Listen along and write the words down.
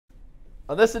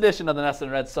On this edition of the NESN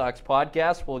Red Sox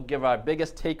Podcast, we'll give our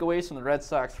biggest takeaways from the Red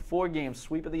Sox 4-game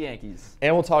sweep of the Yankees.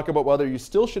 And we'll talk about whether you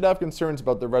still should have concerns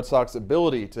about the Red Sox'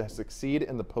 ability to succeed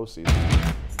in the postseason.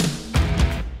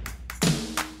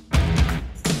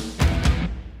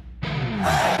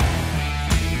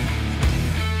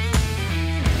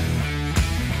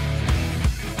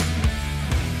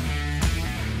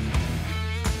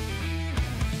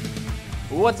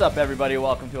 What's up, everybody?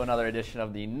 Welcome to another edition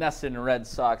of the NESN Red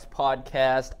Sox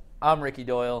Podcast. I'm Ricky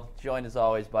Doyle, joined as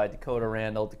always by Dakota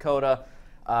Randall. Dakota,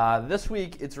 this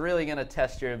week it's really going to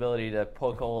test your ability to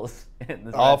poke holes in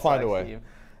the Red Sox team,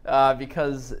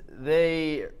 because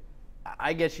they,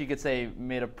 I guess you could say,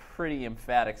 made a pretty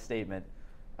emphatic statement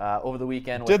over the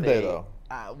weekend. Did they, though?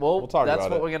 We'll talk about it.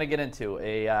 That's what we're going to get into.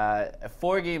 A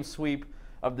 4-game sweep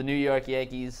of the New York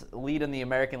Yankees, lead in the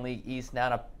American League East, now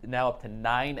up to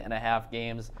 9.5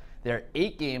 games. They're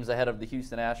 8 games ahead of the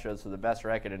Houston Astros for the best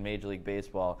record in Major League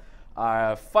Baseball.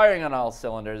 Firing on all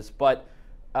cylinders, but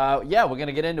yeah, we're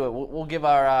gonna get into it. We'll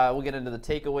get into the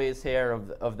takeaways here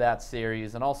of that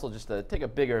series, and also just to take a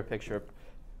bigger picture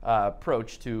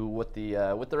approach to what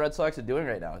the Red Sox are doing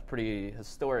right now. It's a pretty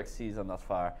historic season thus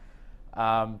far.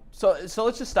 So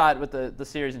let's just start with the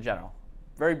series in general.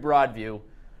 Very broad view.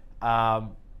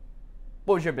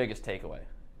 What was your biggest takeaway?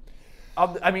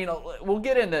 I mean, we'll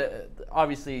get into,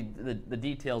 obviously, the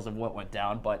details of what went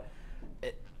down, but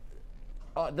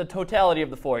the totality of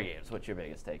the 4 games, what's your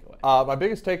biggest takeaway? My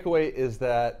biggest takeaway is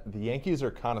that the Yankees are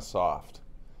kind of soft.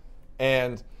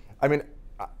 And, I mean,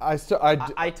 I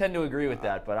tend to agree with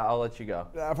that, but I'll let you go.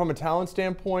 From a talent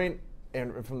standpoint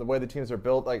and from the way the teams are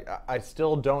built, like, I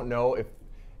still don't know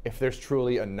if there's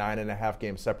truly a 9.5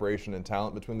 game separation in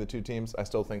talent between the two teams. I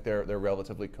still think they're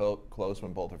relatively close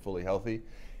when both are fully healthy.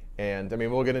 And I mean,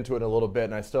 we'll get into it in a little bit.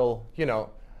 And I still,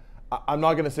 I'm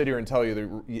not going to sit here and tell you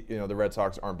that the Red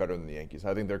Sox aren't better than the Yankees.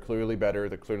 I think they're clearly better.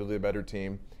 They're clearly a better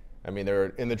team. I mean, they're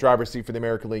in the driver's seat for the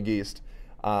American League East.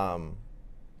 But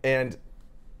I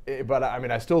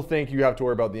mean, I still think you have to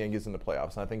worry about the Yankees in the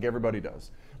playoffs. And I think everybody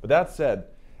does. But that said,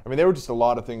 I mean, there were just a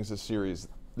lot of things this series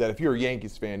that if you're a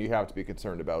Yankees fan, you have to be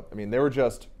concerned about. I mean, they were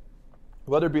just,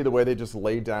 whether it be the way they just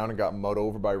laid down and got mowed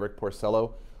over by Rick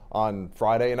Porcello on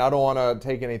Friday, and I don't want to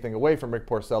take anything away from Rick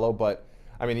Porcello, but,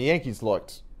 I mean, the Yankees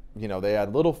looked, they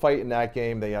had little fight in that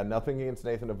game. They had nothing against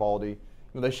Nathan Eovaldi.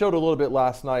 They showed a little bit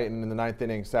last night and in the 9th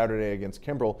inning Saturday against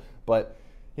Kimbrel, but,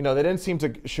 they didn't seem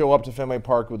to show up to Fenway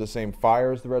Park with the same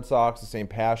fire as the Red Sox, the same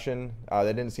passion.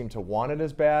 They didn't seem to want it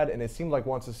as bad, and it seemed like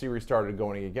once the series started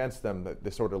going against them, that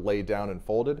they sort of laid down and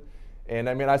folded. And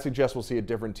I mean, I suggest we'll see a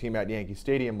different team at Yankee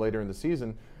Stadium later in the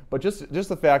season. But just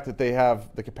the fact that they have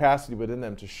the capacity within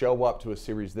them to show up to a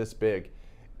series this big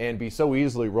and be so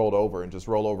easily rolled over and just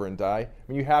roll over and die. I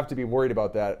mean, you have to be worried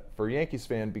about that for a Yankees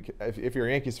fan, if you're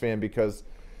a Yankees fan, because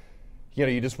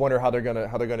you just wonder how they're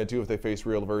gonna do if they face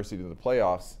real adversity in the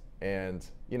playoffs. And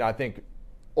I think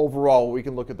overall we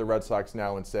can look at the Red Sox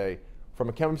now and say, from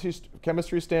a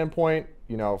chemistry standpoint,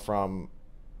 from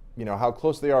how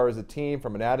close they are as a team,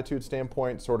 from an attitude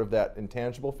standpoint, sort of that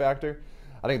intangible factor,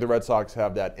 I think the Red Sox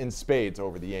have that in spades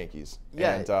over the Yankees.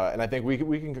 Yeah. And I think we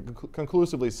can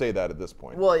conclusively say that at this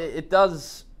point. Well, it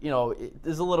does,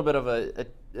 there's a little bit of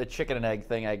a chicken and egg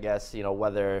thing, I guess,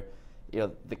 whether,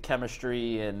 the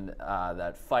chemistry and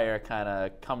that fire kind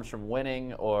of comes from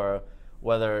winning, or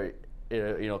whether,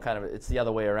 kind of it's the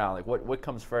other way around. Like, what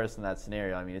comes first in that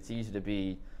scenario? I mean, it's easy to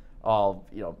be all,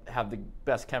 have the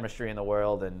best chemistry in the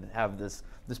world and have this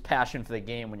passion for the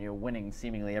game when you're winning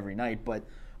seemingly every night. But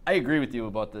I agree with you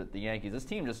about the Yankees. This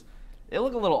team they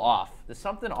look a little off. There's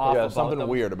something off about them. Something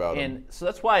weird about them. And so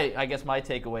that's why I guess my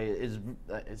takeaway is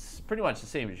it's pretty much the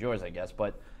same as yours, I guess.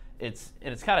 But it's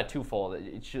kind of twofold.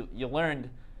 You learned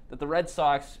that the Red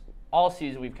Sox, all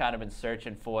season we've kind of been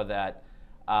searching for that,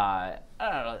 I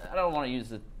don't want to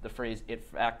use the phrase "it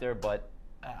factor," but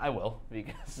I will,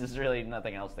 because there's really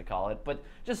nothing else to call it. But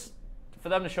just for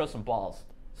them to show some balls,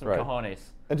 some cojones.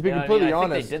 And to be completely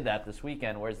honest, I think they did that this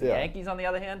weekend. Whereas the Yankees, on the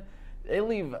other hand, they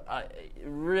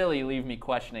really leave me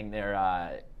questioning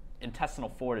their intestinal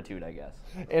fortitude, I guess.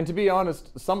 And to be honest,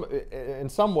 in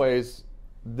some ways,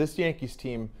 this Yankees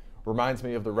team reminds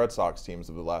me of the Red Sox teams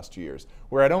of the last 2 years,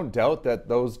 where I don't doubt that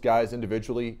those guys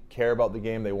individually care about the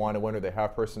game, they want to win, or they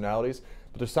have personalities,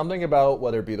 but there's something about,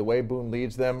 whether it be the way Boone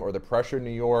leads them or the pressure in New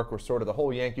York or sort of the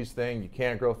whole Yankees thing, you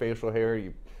can't grow facial hair,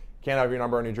 you can't have your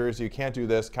number on your jersey, you can't do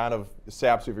this, kind of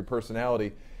saps of your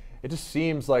personality. It just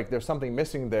seems like there's something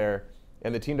missing there,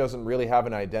 and the team doesn't really have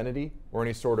an identity or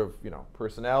any sort of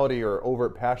personality or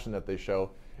overt passion that they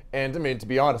show. And I mean, to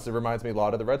be honest, it reminds me a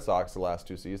lot of the Red Sox the last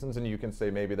 2 seasons, and you can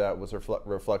say maybe that was a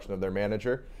reflection of their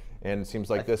manager and it seems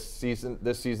like this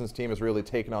season's team has really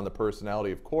taken on the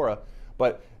personality of Cora.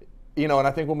 But and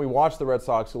I think when we watched the Red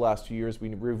Sox the last 2 years,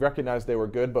 we recognized they were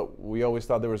good, but we always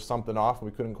thought there was something off, and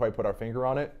we couldn't quite put our finger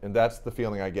on it. And that's the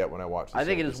feeling I get when I watch this. I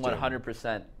think it is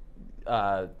 100%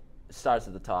 starts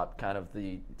at the top, kind of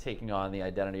the taking on the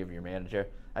identity of your manager.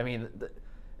 I mean,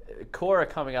 Cora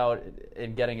coming out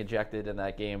and getting ejected in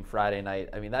that game Friday night,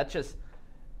 I mean, that just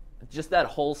that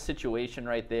whole situation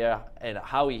right there and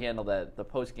how he handled the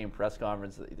post-game press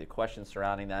conference, the questions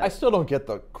surrounding that. I still don't get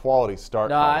the quality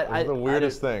start. No, it's the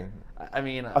weirdest thing. I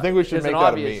mean, I think we should make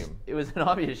that a meme. It was an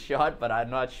obvious shot, but I'm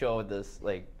not sure what this,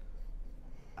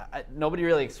 nobody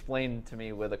really explained to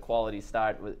me where the quality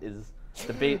start is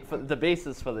the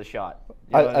basis for the shot.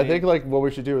 You know I think what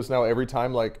we should do is now every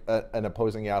time an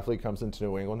opposing athlete comes into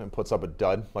New England and puts up a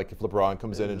dud, like if LeBron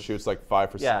comes in and shoots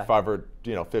 5 or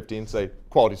 15, say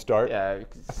quality start. Yeah,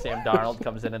 Sam Darnold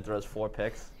comes in and throws 4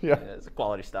 picks. Yeah, it's a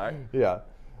quality start. Yeah,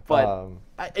 but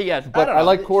I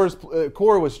like Cora's.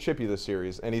 Cora was chippy this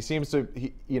series, and he seems to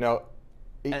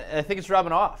I think it's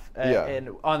rubbing off. And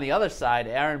on the other side,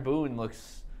 Aaron Boone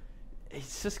looks.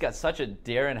 He's just got such a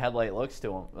deer in headlight looks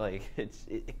to him. Like it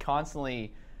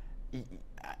constantly.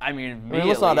 I mean,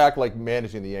 let's not act like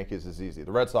managing the Yankees is easy.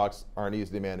 The Red Sox aren't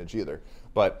easy to manage either.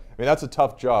 But I mean, that's a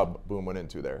tough job Boone went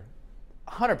into there.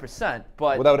 100%,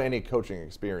 but without any coaching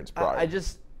experience prior.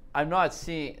 I'm not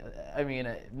seeing. I mean,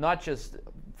 not just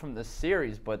from the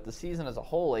series, but the season as a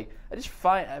whole.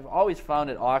 I've always found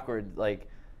it awkward.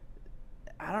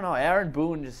 I don't know. Aaron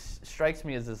Boone just strikes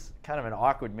me as this kind of an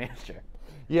awkward manager.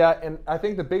 Yeah, and I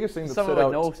think the biggest thing that stood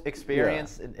out... no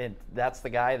experience, and that's the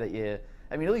guy that you...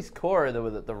 I mean, at least Cora,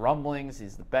 the rumblings,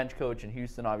 he's the bench coach in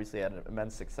Houston, obviously had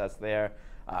immense success there,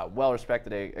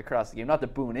 well-respected across the game. Not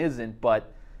that Boone isn't,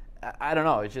 but I don't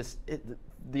know. It's just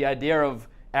the idea of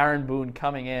Aaron Boone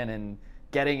coming in and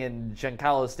getting in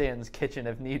Giancarlo Stanton's kitchen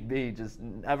if need be just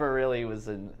never really was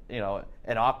an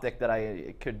optic that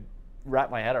I could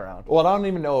wrap my head around. Well, I don't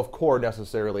even know if Cora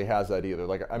necessarily has that either.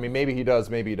 I mean, maybe he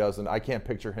does, maybe he doesn't. I can't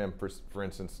picture him, for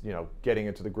instance, getting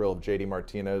into the grill of J.D.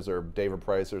 Martinez or David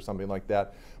Price or something like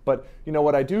that. But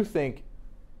what I do think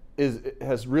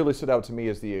has really stood out to me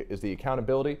is the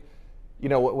accountability.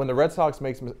 When the Red Sox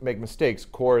make mistakes,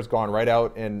 Cora's gone right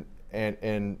out and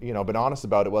been honest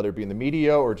about it, whether it be in the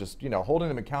media or just holding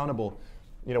them accountable.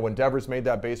 When Devers made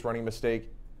that base running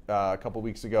mistake a couple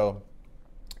weeks ago.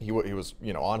 He was,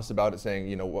 honest about it,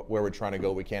 saying, where we're trying to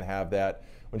go, we can't have that.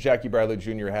 When Jackie Bradley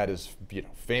Jr. had his,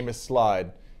 famous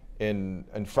slide in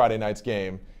Friday night's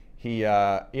game, he,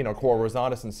 Cora was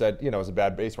honest and said, it was a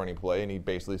bad base running play, and he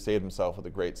basically saved himself with a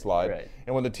great slide. Right.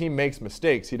 And when the team makes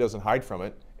mistakes, he doesn't hide from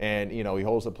it, and, he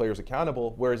holds the players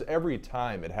accountable, whereas every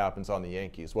time it happens on the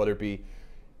Yankees, whether it be,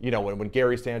 when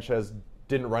Gary Sanchez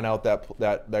didn't run out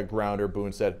that grounder,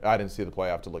 Boone said, I didn't see the play,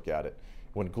 I have to look at it.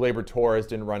 When Gleyber Torres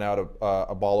didn't run out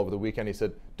a ball over the weekend, he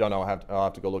said, don't know, I'll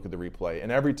have to go look at the replay. And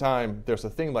every time there's a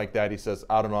thing like that, he says,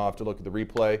 I don't know, I'll have to look at the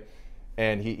replay.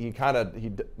 And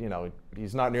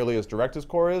he's not nearly as direct as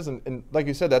Cora is. And like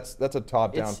you said, that's a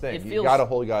top-down thing. You got to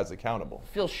hold guys accountable. It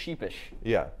feels sheepish.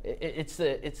 Yeah. It's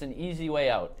an easy way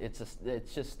out. It's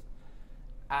just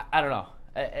I don't know.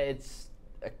 It's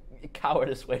a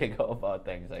cowardice way to go about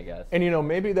things, I guess. And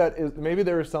maybe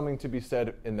there is something to be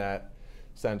said in that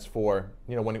sense for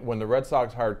when the Red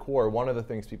Sox hired Cora, one of the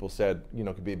things people said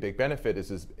could be a big benefit is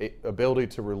his ability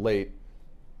to relate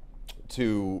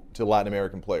to Latin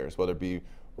American players, whether it be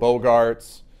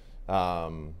Bogarts,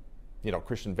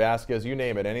 Christian Vasquez, you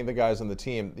name it, any of the guys on the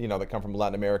team that come from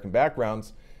Latin American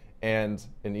backgrounds, and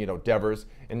Devers,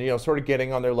 and sort of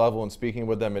getting on their level and speaking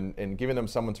with them and giving them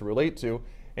someone to relate to.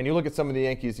 And you look at some of the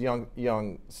Yankees'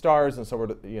 young stars and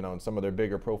some of their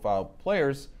bigger profile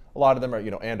players. A lot of them are,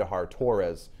 Andujar,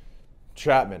 Torres,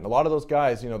 Chapman. A lot of those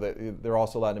guys, they're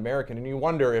also Latin American. And you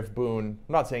wonder if Boone,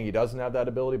 I'm not saying he doesn't have that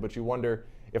ability, but you wonder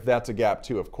if that's a gap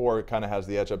too. If Cora kind of has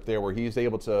the edge up there where he's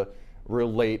able to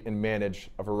relate and manage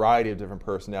a variety of different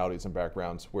personalities and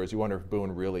backgrounds, whereas you wonder if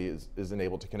Boone really isn't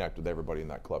able to connect with everybody in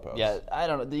that clubhouse. Yeah, I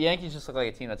don't know. The Yankees just look like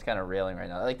a team that's kind of railing right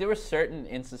now. There were certain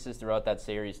instances throughout that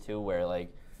series too where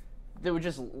there were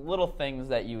just little things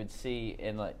that you would see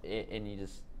and you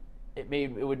just... It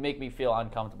would make me feel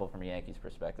uncomfortable from a Yankees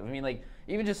perspective. I mean,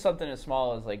 even just something as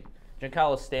small as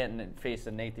Giancarlo Stanton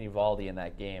facing Nathan Eovaldi in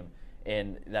that game,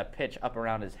 and that pitch up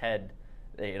around his head,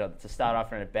 to start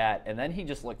off in a bat, and then he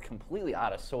just looked completely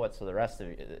out of sorts for the rest of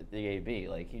the AB.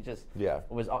 He just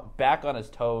was back on his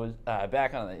toes,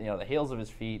 back on the heels of his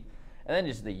feet, And then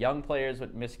just the young players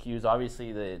with miscues.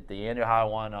 Obviously, the Andrew Howe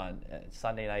one on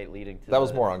Sunday night leading to that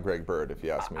was more on Greg Bird, if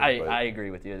you ask me. I agree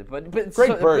with you. But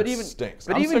Greg Bird stinks.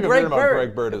 But I'm even sick of hearing about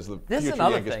Greg Bird as the future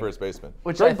Yankees first baseman.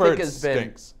 Which Greg I think Bird has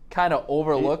stinks. been kind of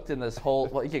overlooked in this whole.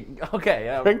 Okay,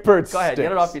 Greg Bird go ahead, stinks.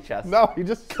 get it off your chest. No, he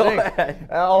just Go stinks. ahead.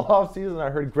 All off season, I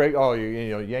heard Greg. Oh,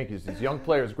 Yankees, these young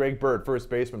players. Greg Bird, first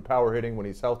baseman, power hitting when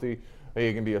he's healthy.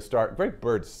 He can be a star. Greg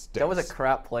Bird stinks. That was a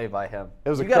crap play by him. It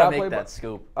was you a gotta crap make play. That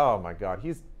scoop. Oh my God,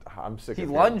 I'm sick. He of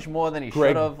him. lunged more than he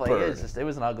should have. Like it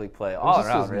was an ugly play all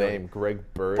around. His name, Greg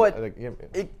Bird. But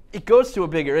it goes to a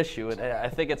bigger issue, and I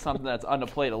think it's something that's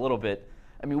underplayed a little bit.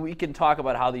 I mean, we can talk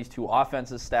about how these two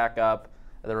offenses stack up,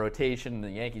 the rotation,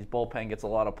 the Yankees bullpen gets a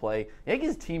lot of play.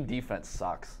 Yankees team defense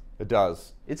sucks. It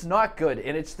does. It's not good,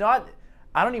 and it's not.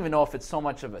 I don't even know if it's so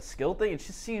much of a skill thing. It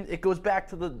just seems it goes back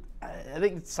to I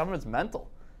think some of it's mental.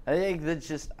 I think that's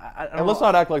just. I don't know. Let's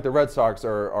not act like the Red Sox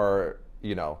are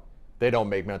they don't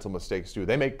make mental mistakes too.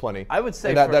 They make plenty. I would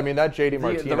say. That JD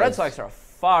Martinez. The Red Sox are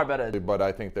far better. But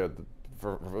I think they're,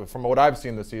 from what I've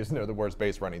seen this season, they're the worst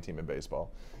base running team in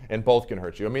baseball, and both can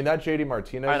hurt you. I mean, that JD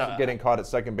Martinez getting caught at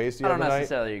second base the other night. I don't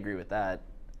necessarily agree with that.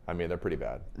 I mean, they're pretty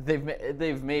bad.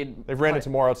 They've ran into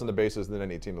more outs on the bases than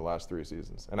any team the last 3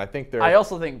 seasons, and I think they're. I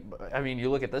also think. I mean, you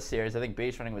look at this series. I think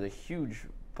base running was a huge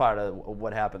part of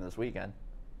what happened this weekend.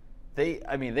 They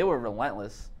were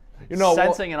relentless.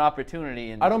 Sensing an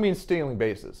opportunity. And I don't mean stealing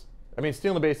bases. I mean,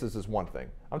 stealing bases is one thing.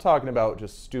 I'm talking about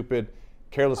just stupid,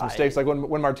 careless mistakes. Like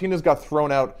when Martinez got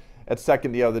thrown out at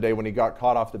second the other day when he got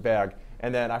caught off the bag,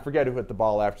 and then I forget who hit the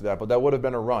ball after that, but that would have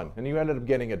been a run. And you ended up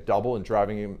getting a double and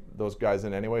driving those guys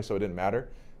in anyway, so it didn't matter.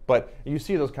 But you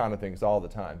see those kind of things all the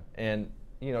time. And,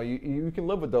 you can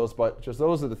live with those, but just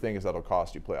those are the things that'll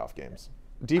cost you playoff games.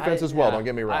 Defense as well, don't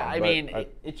get me wrong.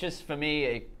 It's just, for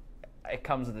me, it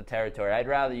comes with the territory. I'd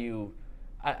rather you.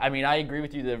 I agree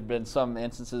with you. There have been some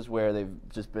instances where they've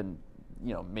just been,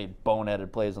 made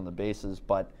boneheaded plays on the bases.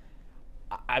 But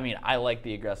I like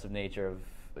the aggressive nature of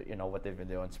what they've been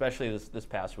doing, especially this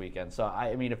past weekend. So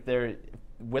if there,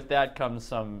 with that comes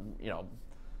some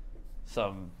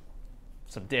some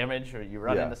damage, or you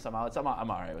run into some outs. I'm all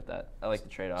right with that. I like the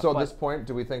trade off. So at this point,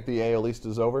 do we think the AL East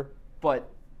is over? But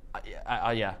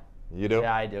yeah. You do?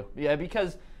 Yeah, I do. Yeah,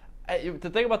 because. The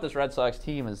thing about this Red Sox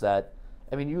team is that,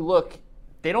 you look,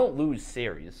 they don't lose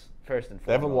series, first and foremost.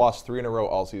 They haven't lost 3 in a row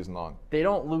all season long. They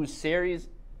don't lose series,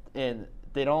 and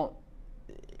they don't,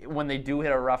 when they do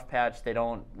hit a rough patch, they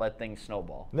don't let things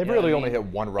snowball. And they've really only hit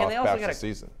one rough patch this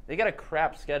season. They got a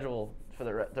crap schedule for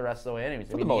the rest of the way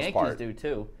anyways. For the most Yankees part. do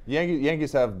too.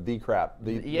 Yankees have the crap.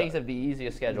 The Yankees have the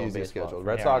easiest schedule. The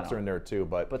Red Sox are in there too,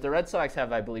 but the Red Sox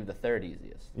have, I believe, the third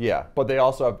easiest. Yeah, but they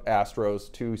also have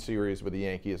Astros, 2 series with the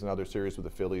Yankees, another series with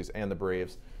the Phillies and the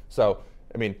Braves. So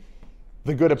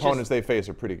the good opponents they face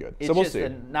are pretty good. So we'll see.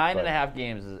 9.5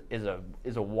 games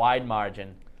is a wide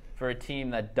margin for a team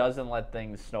that doesn't let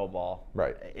things snowball.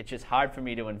 Right. It's just hard for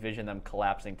me to envision them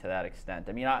collapsing to that extent.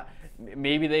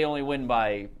 Maybe they only win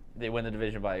the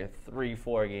division by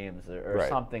 3-4 games or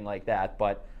something like that,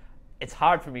 but it's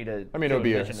hard for me to. It would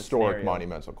be a historic,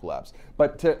 monumental collapse.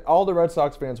 But to all the Red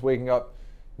Sox fans waking up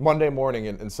Monday morning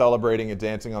and celebrating and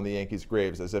dancing on the Yankees'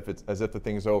 graves as if the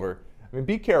thing's over,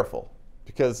 be careful,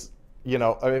 because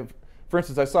for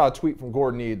instance, I saw a tweet from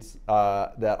Gordon Eads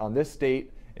that on this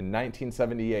date in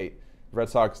 1978, the Red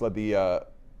Sox led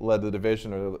the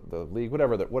division or the league,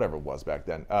 whatever it was back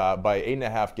then, by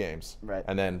 8.5 games. Right.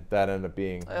 And then that ended up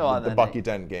being the Bucky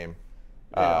Dent game.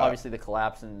 Obviously, the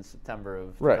collapse in September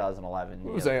of 2011.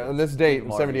 On this date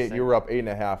in '78, you were up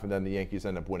 8.5, and then the Yankees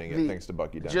end up winning it thanks to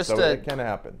Bucky Dent. So it can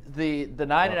happen. The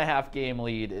 9.5 game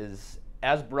lead is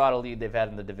as broad a lead they've had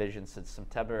in the division since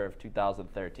September of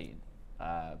 2013.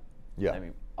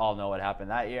 All know what happened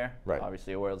that year. Right.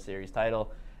 Obviously, a World Series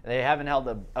title. They haven't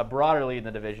held a broader lead in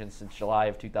the division since July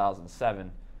of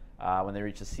 2007, when they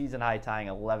reached a season-high, tying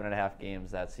 11.5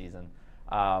 games that season.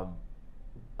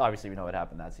 Obviously, we know what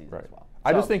happened that season as well. So,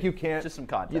 I just think you can't. Just some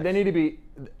context. They need to be.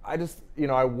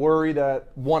 I worry that,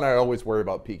 I always worry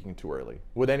about peaking too early.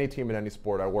 With any team in any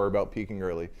sport, I worry about peaking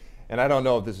early. And I don't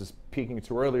know if this is peaking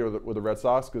too early with the Red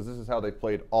Sox, because this is how they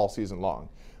played all season long.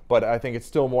 But I think it's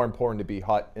still more important to be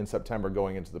hot in September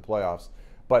going into the playoffs.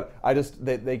 But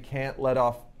they can't let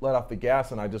off the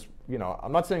gas, and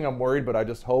I'm not saying I'm worried, but I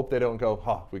just hope they don't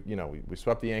go, we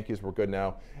swept the Yankees, we're good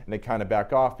now, and they kind of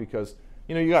back off, because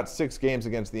you got 6 games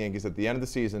against the Yankees at the end of the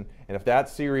season, and if that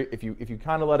series, if you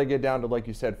kind of let it get down to, like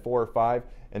you said, 4 or 5,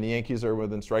 and the Yankees are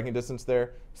within striking distance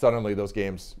there, suddenly those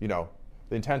games, the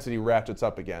intensity ratchets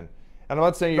up again. And I'm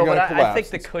not saying you're going to collapse. I think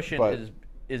the cushion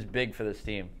is big for this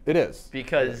team. It is.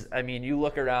 Because, you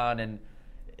look around and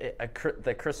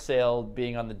the Chris Sale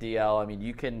being on the DL, I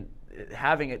mean,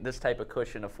 having this type of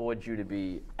cushion affords you to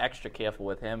be extra careful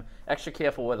with him, extra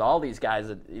careful with all these guys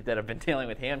that have been dealing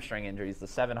with hamstring injuries, the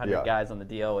 700 guys on the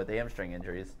DL with hamstring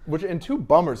injuries. And two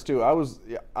bummers, too.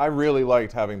 I really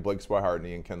liked having Blake Swihart and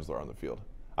Ian Kinsler on the field.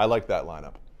 I liked that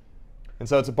lineup. And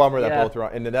so it's a bummer that both are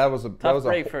on. And that was a tough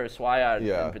break for Swihart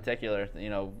in particular.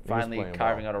 Finally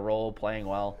carving out a role, playing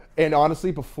well. And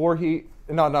honestly, before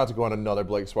not to go on another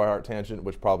Blake Swihart tangent,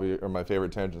 which probably are my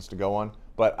favorite tangents to go on,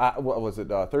 but what was it,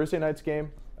 Thursday night's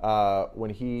game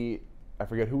when I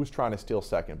forget who was trying to steal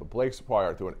second, but Blake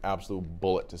Swihart threw an absolute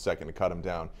bullet to second to cut him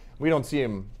down. We don't see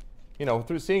him,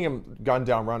 seeing him gun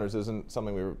down runners isn't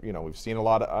something we've seen a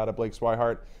lot out of Blake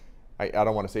Swihart. I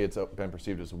don't want to say it's been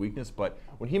perceived as a weakness, but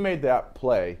when he made that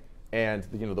play and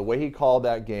the way he called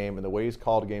that game and the way he's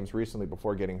called games recently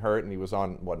before getting hurt, and he was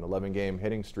on an 11-game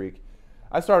hitting streak,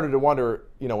 I started to wonder,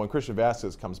 when Christian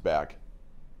Vasquez comes back,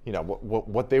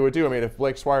 what they would do. I mean, if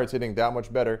Blake Swihart's hitting that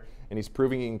much better and he's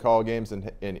proving he can call games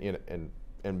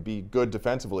and be good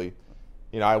defensively,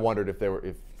 I wondered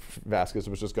if Vasquez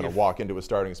was just going to walk into a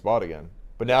starting spot again.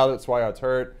 But now that Swihart's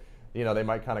hurt, they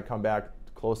might kind of come back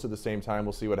close to the same time.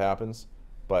 We'll see what happens.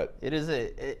 But it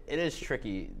is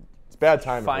tricky. It's bad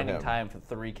timing finding for him. time for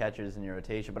 3 catchers in your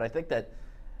rotation. But I think that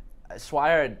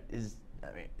Swihart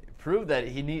proved that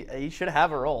he should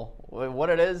have a role. What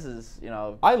it is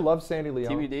I love Sandy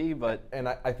Leon. TBD, but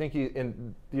I think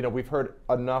we've heard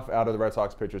enough out of the Red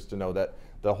Sox pitchers to know that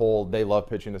the whole they love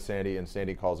pitching to Sandy and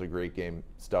Sandy calls a great game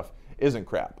stuff isn't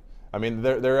crap. I mean,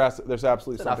 there's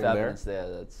absolutely something enough there. Evidence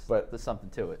there. There's something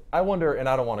to it. I wonder, and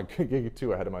I don't want to get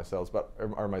too ahead of myself, but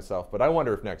I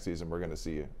wonder if next season we're going to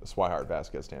see a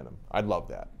Swihart-Vasquez tandem. I'd love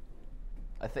that.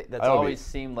 I think that's always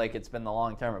seemed like it's been the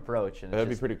long-term approach, and that'd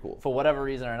be pretty cool. For whatever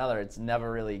reason or another, it's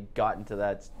never really gotten to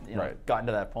that, gotten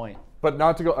to that point. But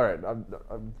not to go. All right,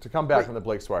 to come back from the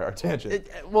Blake Swihart tangent.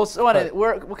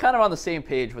 We're kind of on the same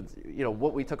page with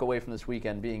what we took away from this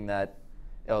weekend, being that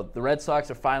the Red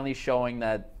Sox are finally showing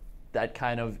that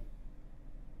kind of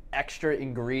extra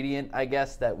ingredient, I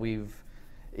guess, that we've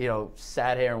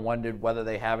sat here and wondered whether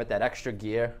they have it. That extra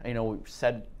gear. We've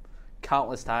said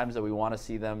countless times that we want to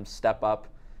see them step up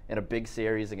in a big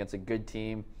series against a good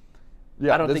team.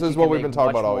 Yeah, I don't this think is you what can we've make been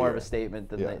talking much about all more year. of a statement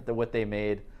than what they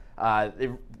made.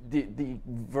 The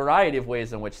variety of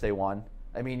ways in which they won.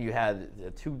 I mean, you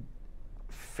had 2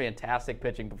 fantastic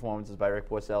pitching performances by Rick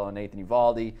Porcello and Nathan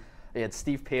Eovaldi. They had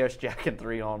Steve Pearce jacking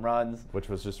 3 home runs, which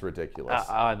was just ridiculous.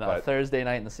 On Thursday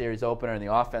night in the series opener, and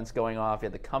the offense going off. You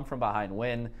had the come-from-behind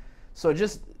win. So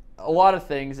just a lot of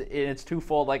things. It's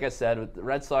twofold, like I said, with the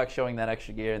Red Sox showing that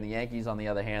extra gear, and the Yankees, on the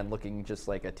other hand, looking just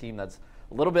like a team that's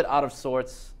a little bit out of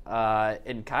sorts,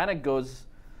 and kind of goes.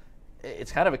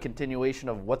 It's kind of a continuation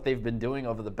of what they've been doing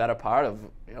over the better part of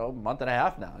a month and a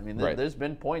half now. I mean, there's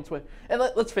been points where, and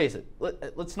let's face it.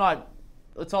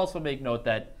 Let's also make note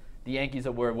that the Yankees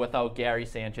were without Gary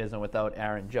Sanchez and without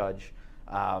Aaron Judge.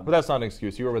 But that's not an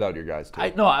excuse. You were without your guys too.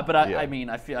 I mean,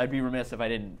 I feel I'd be remiss if I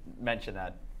didn't mention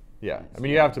that. Yeah, I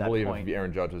mean, you have to believe if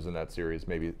Aaron Judge was in that series,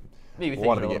 maybe things are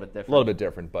a little bit different. A little bit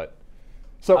different, but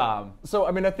so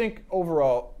I mean, I think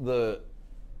overall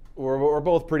we're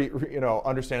both pretty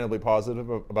understandably positive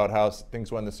about how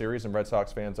things went in the series, and Red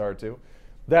Sox fans are too.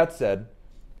 That said,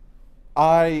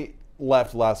 I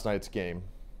left last night's game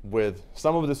with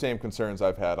some of the same concerns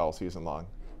I've had all season long,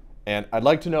 and I'd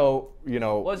like to know,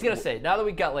 Well, I was gonna say, now that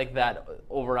we got like that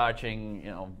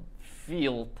overarching,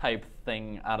 feel type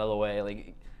thing out of the way,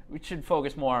 like we should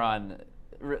focus more on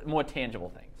more tangible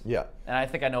things. Yeah. And I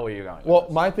think I know where you're going. Well,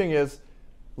 my thing is,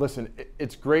 listen,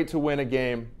 it's great to win a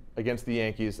game against the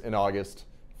Yankees in August,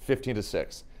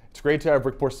 15-6. It's great to have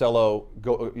Rick Porcello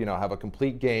go, have a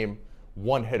complete game,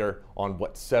 one hitter on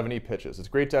 70 pitches. It's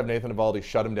great to have Nathan Eovaldi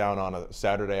shut him down on a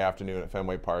Saturday afternoon at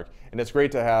Fenway Park, and it's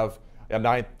great to have a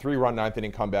 3-run ninth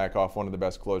inning comeback off one of the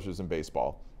best closures in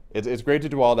baseball. It's great to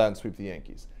do all that and sweep the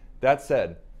Yankees. That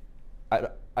said,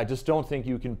 I just don't think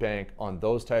you can bank on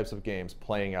those types of games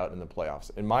playing out in the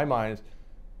playoffs. In my mind,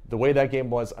 the way that game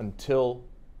was until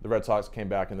the Red Sox came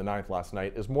back in the 9th last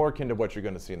night is more akin to what you're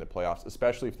going to see in the playoffs,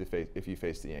 especially if you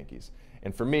face the Yankees.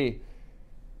 And for me,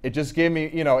 it just gave me,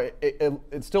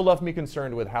 it still left me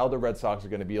concerned with how the Red Sox are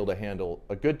going to be able to handle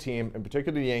a good team, in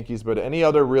particular the Yankees, but any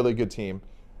other really good team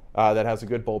that has a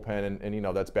good bullpen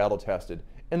and that's battle-tested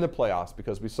in the playoffs,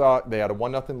 because we saw they had a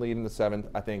 1-0 lead in the 7th.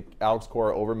 I think Alex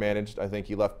Cora overmanaged. I think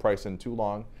he left Price in too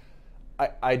long.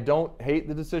 I don't hate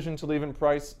the decision to leave in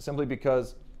Price simply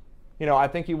because, I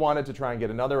think he wanted to try and get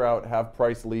another out, have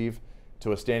Price leave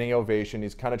to a standing ovation.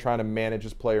 He's kind of trying to manage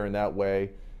his player in that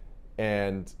way.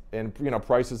 and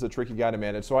Price is a tricky guy to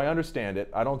manage. So I understand it.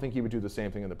 I don't think he would do the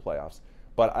same thing in the playoffs.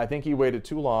 But I think he waited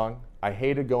too long. I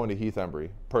hated going to Heath Embry,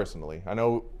 personally. I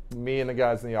know me and the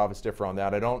guys in the office differ on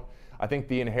that. I think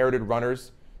the inherited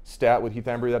runners stat with Heath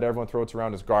Embry that everyone throws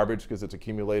around is garbage because it's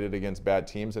accumulated against bad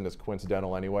teams and it's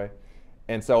coincidental anyway.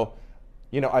 And so,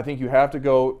 I think you have to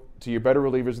go to your better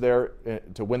relievers there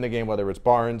to win the game, whether it's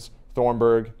Barnes,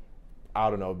 Thornburg, I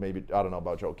don't know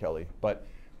about Joe Kelly. But,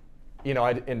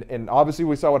 and obviously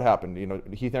we saw what happened.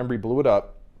 Heath Embry blew it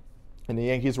up, and the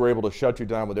Yankees were able to shut you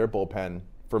down with their bullpen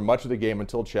for much of the game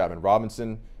until Chapman.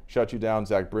 Robinson shut you down,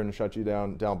 Zach Britton shut you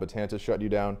down, Betances shut you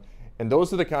down. And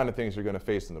those are the kind of things you're going to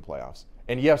face in the playoffs.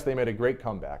 And yes, they made a great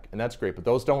comeback, and that's great, but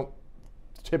those don't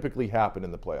typically happen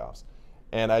in the playoffs.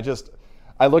 And I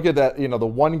look at that, the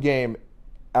one game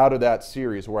out of that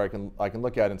series where I can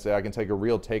look at it and say I can take a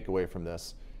real takeaway from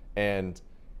this and,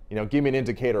 give me an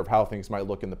indicator of how things might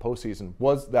look in the postseason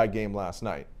was that game last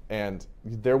night. And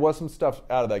there was some stuff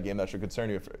out of that game that should concern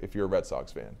you if you're a Red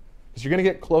Sox fan. Because you're going to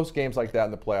get close games like that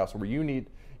in the playoffs where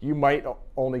you might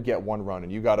only get one run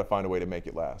and you got to find a way to make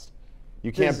it last.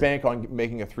 You can't bank on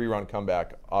making a 3-run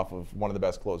comeback off of one of the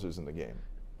best closers in the game.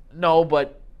 No,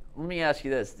 but let me ask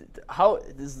you this. How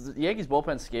does the Yankees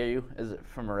bullpen scare you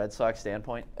from a Red Sox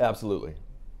standpoint? Absolutely.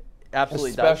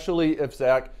 Absolutely Especially if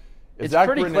Zach... It's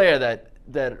pretty clear that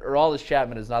Aroldis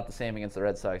Chapman is not the same against the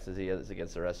Red Sox as he is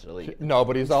against the rest of the league. No,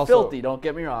 but he's also filthy. Don't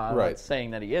get me wrong. Right. I'm not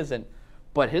saying that he isn't,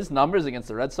 but his numbers against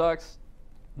the Red Sox,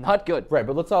 not good. Right,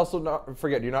 but let's also not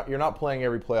forget you're not playing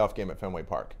every playoff game at Fenway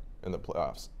Park in the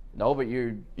playoffs. No, but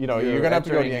you're going to have to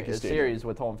go to Yankee Stadium. Series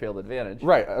with home field advantage.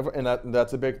 Right, and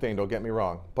that's a big thing. Don't get me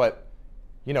wrong, but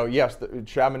yes,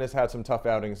 Chapman has had some tough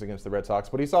outings against the Red Sox,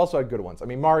 but he's also had good ones. I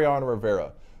mean, Mariano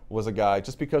Rivera was a guy,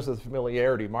 just because of the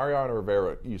familiarity, Mariano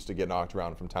Rivera used to get knocked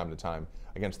around from time to time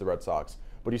against the Red Sox,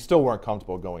 but you still weren't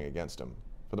comfortable going against him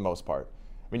for the most part.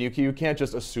 I mean, you can't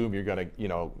just assume you're going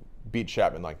to, beat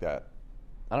Chapman like that.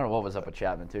 I don't know what was up with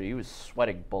Chapman, too. He was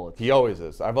sweating bullets. He always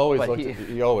is. I've always looked at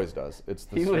he always does. It's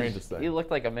the strangest thing. He looked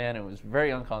like a man who was very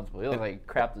uncomfortable. He looked like he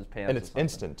crapped his pants. And it's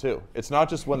instant, too. It's not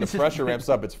just when the pressure ramps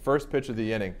up. It's first pitch of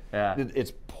the inning. Yeah.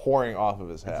 It's pouring off of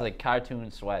his hat. It's like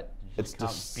cartoon sweat. It's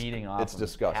just beating off. It's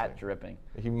disgusting. Hat dripping.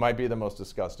 He might be the most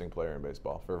disgusting player in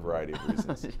baseball for a variety of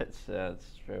reasons. It's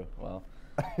true. Well,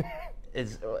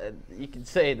 you can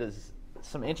say there's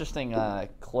some interesting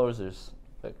closers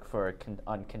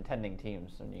on contending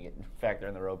teams when you factor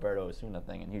in the Roberto Osuna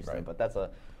thing in Houston, right. But that's a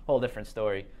whole different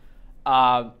story.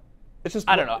 It's just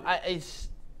I don't know.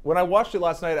 When I watched it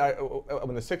last night,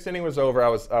 when the 6th inning was over, I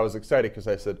was excited because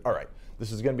I said, all right,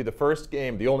 this is going to be the first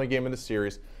game, the only game in the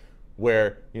series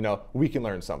where we can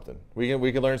learn something.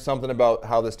 We can learn something about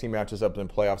how this team matches up in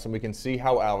the playoffs, and we can see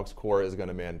how Alex Cora is going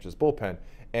to manage his bullpen.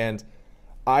 And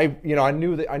I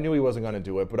knew he wasn't going to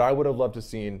do it, but I would have loved to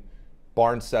seen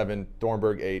Barnes 7,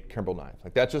 Thornburg 8, Kimbrel 9.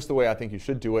 Like, that's just the way I think you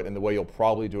should do it and the way you'll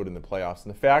probably do it in the playoffs.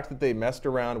 And the fact that they messed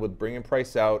around with bringing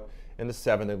Price out in the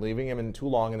 7th and leaving him in too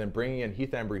long and then bringing in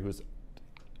Heath Embry, who's,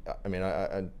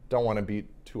 I don't want to be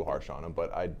too harsh on him,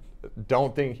 but I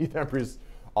don't think Heath Embry's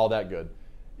all that good.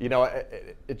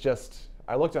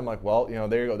 I looked at him like, well,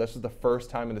 there you go. This is the first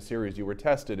time in the series you were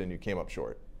tested and you came up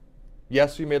short.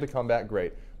 Yes, you made the comeback,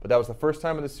 great. But that was the first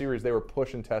time in the series they were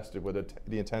push and tested with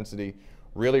the intensity,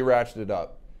 really ratcheted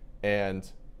up. And,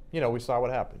 we saw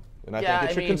what happened. And I think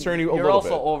it should concern you a little bit.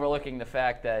 You're also overlooking the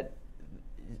fact that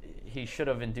he should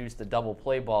have induced a double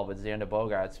play ball, but Xander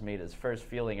Bogaerts made his first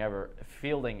fielding error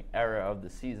of the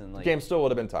season. The game still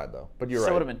would have been tied, though. But you're right.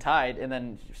 Still would have been tied, and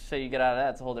then say you get out of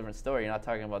that, it's a whole different story. You're not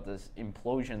talking about this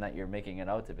implosion that you're making it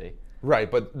out to be. Right,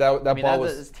 but that ball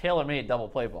was tailor-made double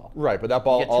play ball. Right, but that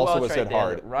ball also was hit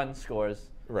hard. Run scores.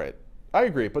 Right, I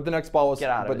agree. But the next ball was,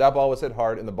 that ball was hit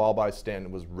hard, and the ball by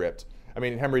Stanton was ripped. I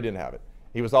mean, Henry didn't have it.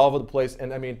 He was all over the place, and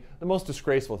the most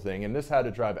disgraceful thing, and this had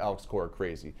to drive Alex Cora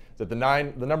crazy, is that the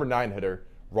number 9 hitter,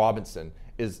 Robinson,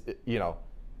 is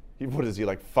what is he,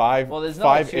 like 5'8",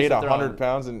 100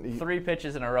 pounds, and 3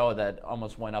 pitches in a row that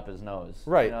almost went up his nose.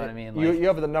 Right, you know what I mean? You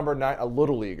have the number 9, a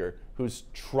little leaguer, who's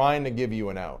trying to give you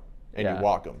an out, and you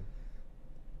walk him.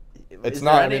 It's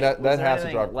not. That has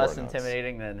to drive less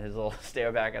intimidating than his little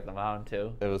stare back at the mound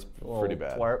too. It was pretty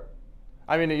bad. Twerp.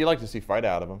 You like to see fight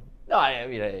out of him. No, I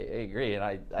agree, and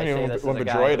I say this when as a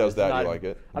guy Pedroia does that, you like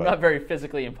it. I'm not very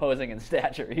physically imposing in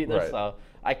stature either, right. So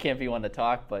I can't be one to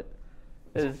talk. But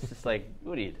it's just like,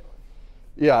 what are you doing?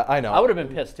 Yeah, I know. I would have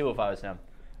been pissed too if I was him.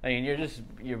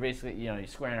 You're basically, you're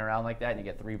squaring around like that, and you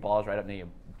get 3 balls right up near your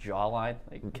jawline.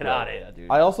 Like, get out of here,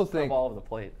 dude. I also think all over the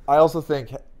plate. I also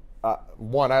think,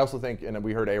 and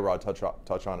we heard A-Rod touch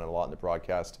on it a lot in the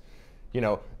broadcast.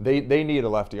 They need a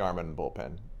lefty arm in the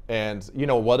bullpen. And, you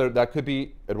know, whether that could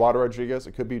be Eduardo Rodriguez,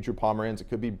 it could be Drew Pomeranz, it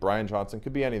could be Brian Johnson, it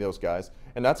could be any of those guys,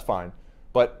 and that's fine.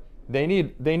 But they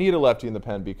need a lefty in the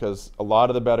pen because a lot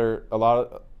of the better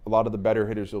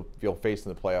hitters you'll face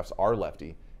in the playoffs are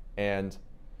lefty. And,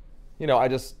 you know, I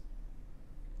don't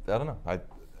know.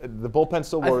 The bullpen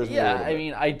still worries me a little bit. I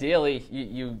mean, ideally,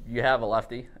 you have a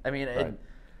lefty. I mean,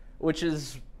 which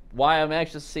is why I'm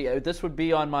anxious to see. This would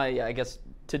be on my, I guess,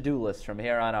 to-do list from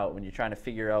here on out when you're trying to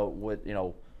figure out what, you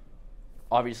know,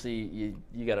 obviously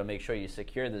you got to make sure you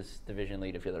secure this division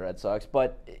lead if you're the Red Sox.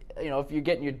 But, you know, if you're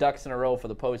getting your ducks in a row for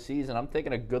the postseason, I'm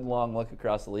taking a good long look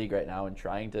across the league right now and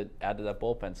trying to add to that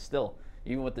bullpen still,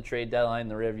 even with the trade deadline in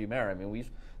the rearview mirror. I mean,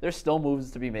 there's still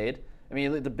moves to be made. I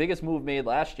mean, the biggest move made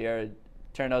last year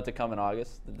turned out to come in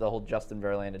August, the whole Justin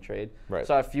Verlander trade. Right.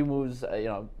 Saw a few moves, you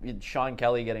know, Sean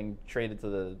Kelly getting traded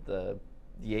to the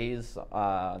A's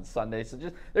on Sunday. So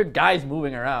just there are guys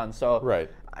moving around. So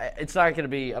it's not going to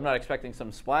be. I'm not expecting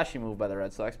some splashy move by the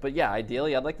Red Sox. But yeah,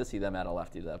 ideally, I'd like to see them add a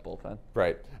lefty to that bullpen.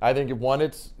 Right. I think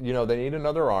it's you know, they need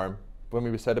another arm. When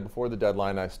we said it before the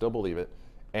deadline, I still believe it.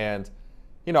 And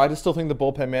you know, I just still think the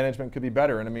bullpen management could be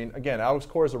better. And I mean, again, Alex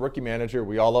Cora is a rookie manager.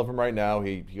 We all love him right now.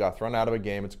 He got thrown out of a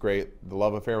game. It's great. The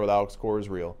love affair with Alex Cora is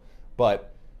real.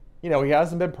 But, you know, he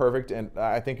hasn't been perfect. And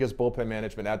I think his bullpen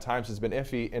management at times has been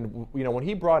iffy. And, you know, when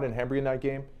he brought in Henry in that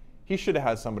game, he should have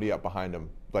had somebody up behind him,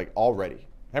 like, already.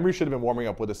 Henry should have been warming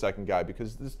up with a second guy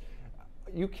because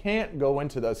you can't go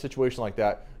into a situation like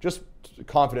that just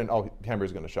confident, oh,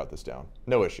 Henry's going to shut this down.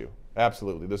 No issue.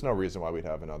 Absolutely. There's no reason why we'd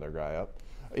have another guy up.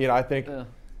 You know, I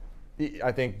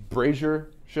think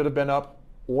Brazier should have been up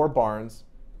or Barnes,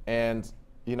 and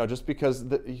you know, just because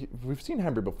we've seen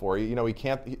Henry before. You know, he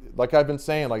can't. Like I've been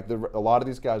saying, like a lot of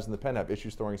these guys in the pen have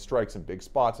issues throwing strikes in big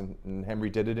spots, and Henry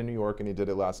did it in New York, and he did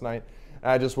it last night. And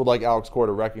I just would like Alex Cora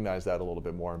to recognize that a little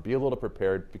bit more and be a little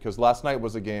prepared because last night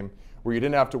was a game where you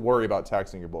didn't have to worry about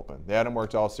taxing your bullpen. They hadn't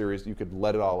worked all series; you could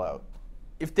let it all out.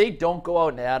 If they don't go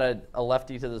out and add a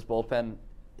lefty to this bullpen,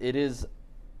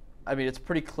 I mean, it's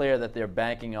pretty clear that they're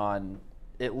banking on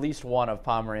at least one of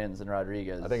Pomeranz and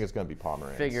Rodriguez. I think it's going to be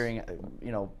Pomeranz. Figuring,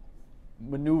 you know,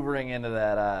 maneuvering into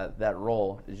that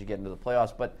role as you get into the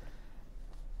playoffs. But,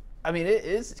 I mean, it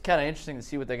is kind of interesting to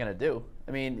see what they're going to do.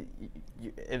 I mean,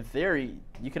 in theory,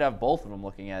 you could have both of them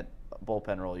looking at a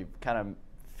bullpen role. You're kind of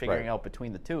figuring out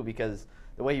between the two because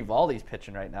the way Uvalde's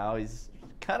pitching right now, he's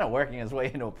kind of working his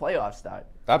way into a playoff start.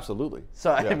 Absolutely.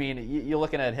 So, I mean, you're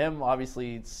looking at him.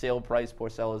 Obviously, Sale, Price,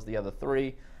 Porcello is the other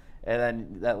three. And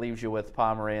then that leaves you with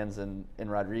Pomeranz and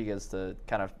Rodriguez to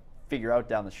kind of figure out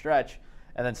down the stretch.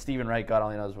 And then Stephen Wright, God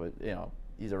only knows what, you know,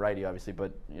 he's a righty, obviously,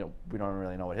 but, you know, we don't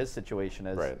really know what his situation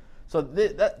is. Right. So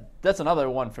that's another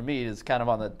one for me is kind of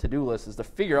on the to-do list is to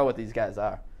figure out what these guys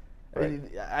are. Right. I mean,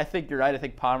 I think you're right. I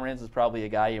think Pomeranz is probably a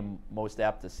guy you're most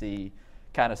apt to see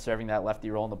kind of serving that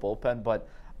lefty role in the bullpen. But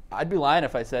I'd be lying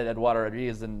if I said Eduardo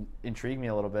Rodriguez didn't intrigue me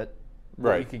a little bit.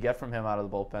 What you could get from him out of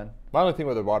the bullpen. My only thing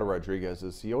with Eduardo Rodriguez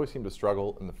is he always seemed to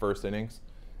struggle in the first innings,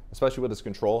 especially with his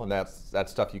control, and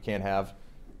that's stuff you can't have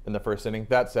in the first inning.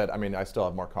 That said, I mean, I still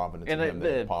have more confidence in him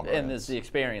than Pomeranz. And there's the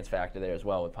experience factor there as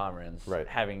well with Pomeranz,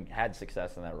 having had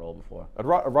success in that role before.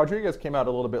 Rodriguez came out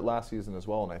a little bit last season as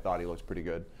well, and I thought he looked pretty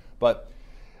good. But,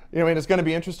 you know, I mean, it's going to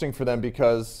be interesting for them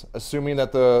because assuming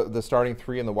that the starting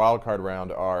three in the wild card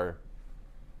round are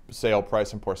Sale,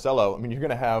 Price, and Porcello, I mean, you're going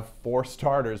to have four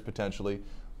starters potentially.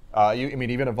 I mean,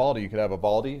 even Evaldi, you could have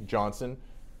Evaldi, Johnson,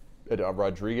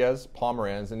 Rodriguez,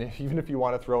 Pomeranz, and even if you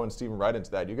want to throw in Stephen Wright into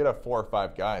that, you could have 4 or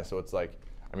 5 guys. So it's like,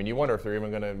 I mean, you wonder if they're even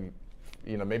going to,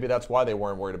 you know, maybe that's why they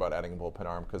weren't worried about adding a bullpen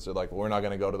arm because they're like, well, we're not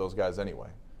going to go to those guys anyway.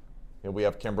 You know, we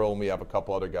have Kimbrel and we have a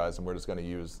couple other guys, and we're just going to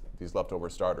use these leftover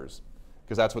starters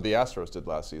because that's what the Astros did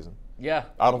last season. Yeah.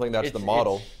 I don't think that's the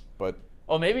model, but.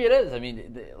 Well, maybe it is. I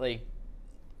mean, like.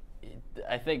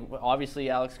 I think obviously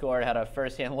Alex Cora had a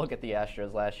first-hand look at the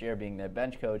Astros last year, being their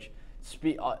bench coach.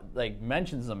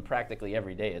 Mentions them practically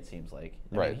every day. It seems like.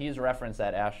 I mean, he's referenced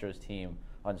that Astros team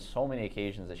on so many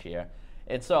occasions this year,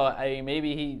 and so I mean,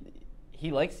 maybe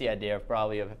he likes the idea of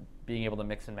probably of being able to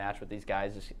mix and match with these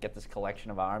guys, just get this collection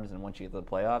of arms, and once you get to the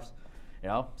playoffs, you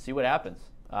know, see what happens.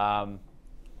 But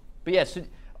yeah, so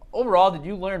overall, did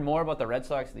you learn more about the Red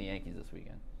Sox or the Yankees this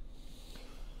weekend?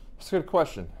 That's a good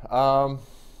question.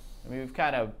 I mean, we've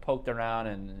kind of poked around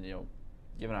and, you know,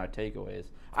 given our takeaways.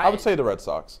 I would say the Red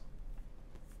Sox.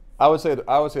 I would say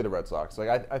the Red Sox.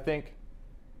 Like I think,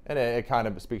 and it kind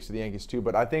of speaks to the Yankees too.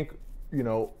 But I think, you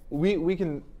know, we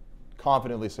can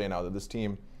confidently say now that this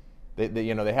team, they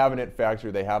you know, they have an it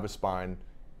factor. They have a spine.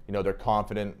 You know, they're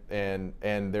confident and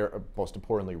they're most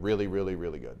importantly really, really,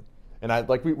 really good. And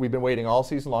we've been waiting all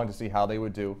season long to see how they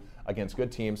would do against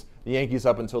good teams. The Yankees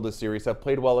up until this series have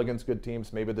played well against good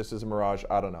teams. Maybe this is a mirage.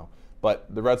 I don't know. But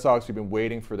the Red Sox, we've been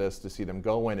waiting for this to see them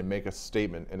go in and make a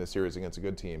statement in a series against a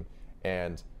good team.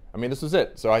 And, I mean, this was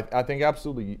it. So I think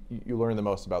absolutely you learn the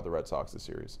most about the Red Sox this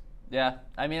series. Yeah.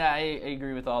 I mean, I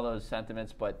agree with all those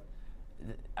sentiments, but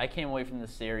I came away from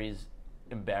this series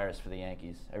embarrassed for the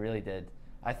Yankees. I really did.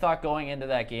 I thought going into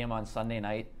that game on Sunday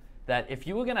night that if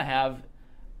you were going to have,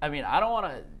 I mean, I don't want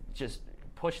to just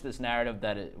push this narrative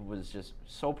that it was just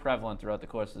so prevalent throughout the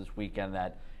course of this weekend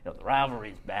that, the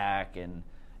rivalry's back and,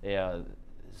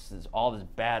 this is all this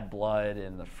bad blood,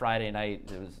 and the Friday night,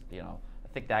 it was,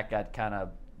 I think that got kind of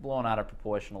blown out of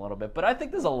proportion a little bit. But I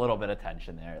think there's a little bit of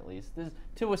tension there, at least.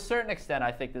 To a certain extent,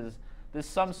 I think there's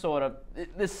some sort of,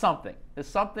 there's something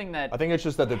that... I think it's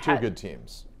just that they're two good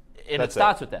teams. And it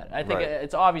starts with that. I think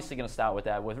it's obviously going to start with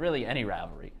that with really any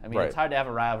rivalry. I mean, It's hard to have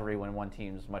a rivalry when one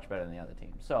team's much better than the other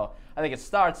team. So I think it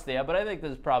starts there, but I think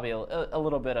there's probably a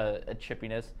little bit of a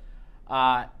chippiness.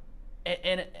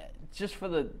 And just for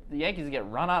the Yankees to get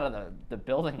run out of the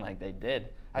building like they did,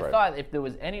 I thought if there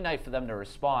was any night for them to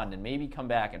respond and maybe come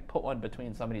back and put one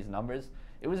between somebody's numbers,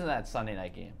 it was in that Sunday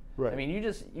night game. Right. I mean,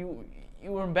 you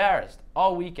were embarrassed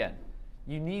all weekend.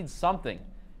 You need something.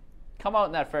 Come out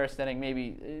in that first inning,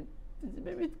 maybe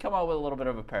come out with a little bit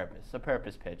of a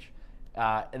purpose pitch.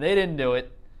 And they didn't do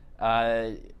it.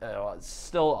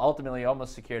 Still ultimately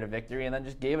almost secured a victory and then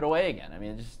just gave it away again. I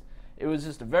mean, it was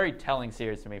just a very telling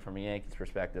series to me from a Yankees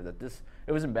perspective that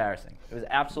it was embarrassing. It was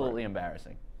absolutely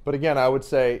embarrassing. But again, I would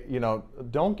say,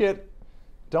 don't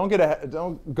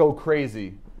go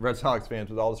crazy, Red Sox fans,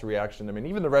 with all this reaction. I mean,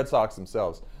 even the Red Sox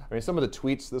themselves. I mean, some of the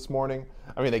tweets this morning,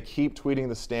 I mean, they keep tweeting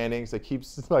the standings. They keep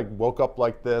woke up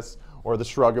like this, or the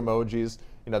shrug emojis.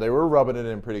 They were rubbing it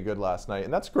in pretty good last night,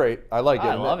 and that's great. I like it.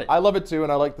 I love it. I love it too,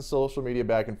 and I like the social media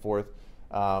back and forth.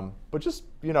 But just,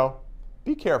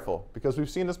 be careful, because we've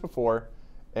seen this before.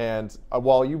 And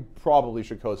while you probably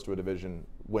should coast to a division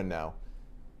win now,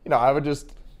 I would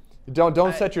just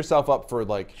don't set yourself up for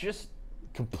just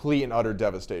complete and utter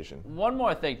devastation. One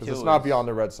more thing too. Because it's not beyond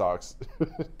the Red Sox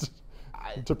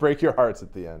to break your hearts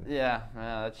at the end. Yeah,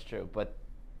 that's true. But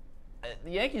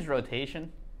the Yankees'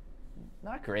 rotation,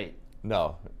 not great.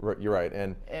 No, you're right.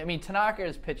 And I mean, Tanaka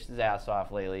has pitched his ass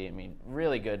off lately. I mean,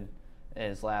 really good in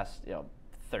his last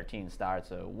 13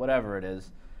 starts or whatever it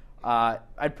is.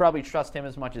 I'd probably trust him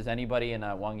as much as anybody in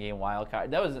a one-game wild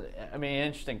card. That was, an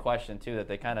interesting question too that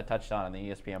they kind of touched on in the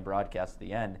ESPN broadcast at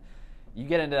the end. You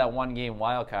get into that one-game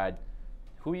wild card,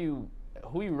 who are you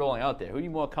rolling out there? Who are you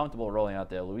more comfortable rolling out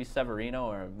there, Luis Severino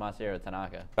or Masahiro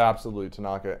Tanaka? Absolutely,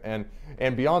 Tanaka.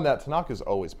 And beyond that, Tanaka's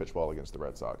always pitched well against the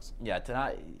Red Sox. Yeah,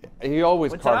 Tanaka. He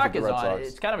always carves at the Red Sox.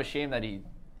 It's kind of a shame that he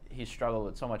struggled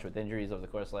with so much with injuries over the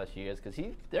course of the last few years because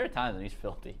there are times when he's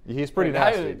filthy. He's pretty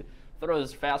nasty.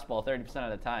 Throws fastball 30% of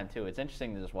the time too. It's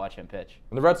interesting to just watch him pitch.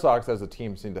 And the Red Sox, as a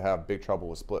team, seem to have big trouble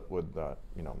with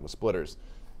splitters,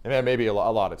 and maybe a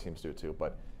lot of teams do too.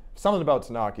 But something about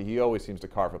Tanaka, he always seems to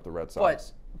carve up the Red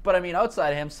Sox. But I mean,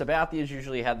 outside him, Sabathia's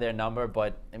usually had their number.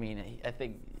 But I mean, I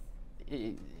think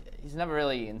he's never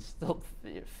really instilled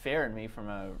fear in me from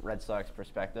a Red Sox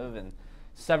perspective. And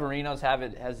Severino's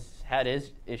has had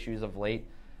his issues of late.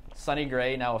 Sonny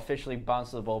Gray now officially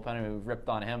bounced to the bullpen, and we ripped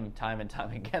on him time and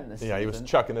time again this season. Yeah, he was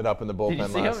chucking it up in the bullpen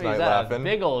last night, laughing. He's had a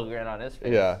big old grin on his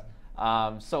face. Yeah.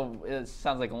 So it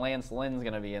sounds like Lance Lynn's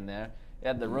going to be in there. You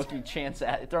had the rookie chance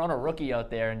at throwing a rookie out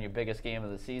there in your biggest game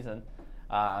of the season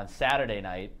on Saturday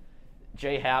night.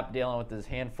 Jay Happ dealing with his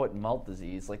hand, foot, and mouth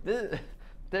disease.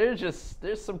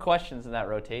 There's some questions in that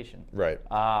rotation. Right.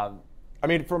 I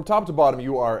mean, from top to bottom,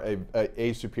 you are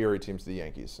a superior team to the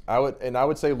Yankees. I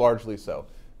would say largely so.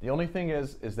 The only thing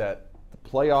is that the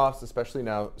playoffs, especially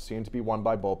now, seem to be won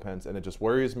by bullpens, and it just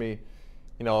worries me.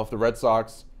 If the Red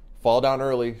Sox fall down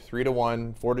early,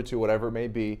 3-1, 4-2, whatever it may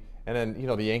be, and then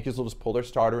the Yankees will just pull their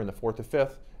starter in the 4th or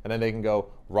 5th, and then they can go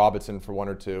Robinson for 1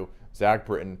 or 2, Zach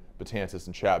Britton, Betances,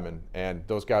 and Chapman, and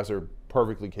those guys are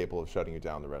perfectly capable of shutting you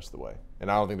down the rest of the way.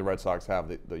 And I don't think the Red Sox have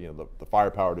the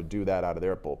firepower to do that out of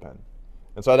their bullpen.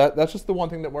 And so that's just the one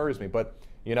thing that worries me. But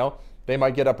they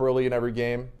might get up early in every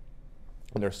game,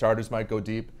 and their starters might go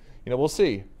deep. We'll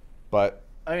see. But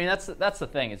I mean, that's the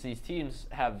thing. Is these teams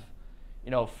have,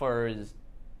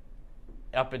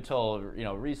 up until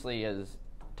recently, as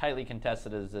tightly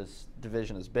contested as this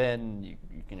division has been, you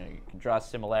can draw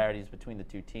similarities between the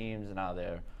two teams and how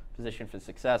they're positioned for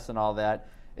success and all that.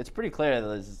 It's pretty clear that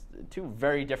there's two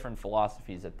very different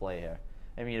philosophies at play here.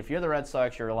 I mean, if you're the Red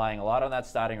Sox, you're relying a lot on that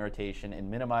starting rotation and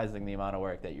minimizing the amount of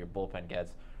work that your bullpen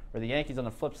gets. Where the Yankees, on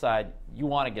the flip side, you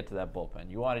want to get to that bullpen.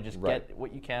 You want to just get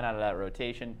what you can out of that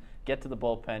rotation, get to the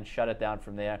bullpen, shut it down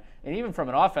from there. And even from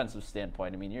an offensive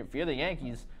standpoint, I mean, if you're the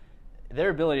Yankees, their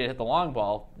ability to hit the long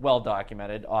ball, well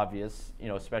documented, obvious,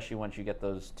 especially once you get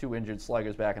those 2 injured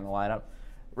sluggers back in the lineup.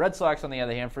 Red Sox, on the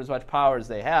other hand, for as much power as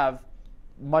they have,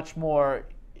 much more,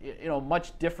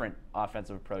 much different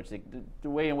offensive approach. The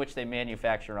way in which they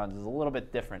manufacture runs is a little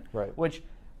bit different, which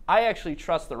I actually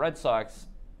trust the Red Sox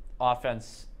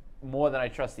offense more than I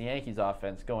trust the Yankees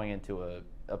offense going into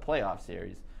a playoff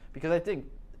series, because I think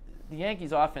the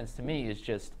Yankees offense, to me, is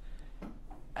just,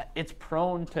 it's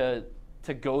prone to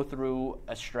go through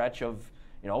a stretch of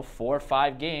 4 or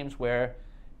 5 games where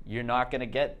you're not going to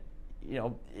get,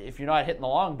 if you're not hitting the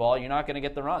long ball, you're not going to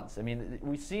get the runs. I mean,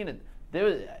 we've seen it.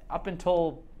 Up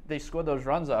until they scored those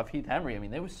runs off Heath Henry, I mean,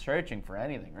 they were searching for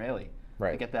anything, really,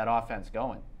 to get that offense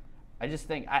going. I just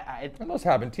think and those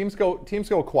happen. Teams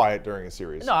go quiet during a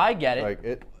series. No, I get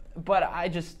it. But I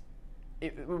just,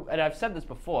 and I've said this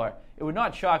before, it would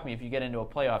not shock me if you get into a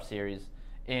playoff series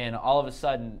and all of a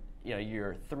sudden,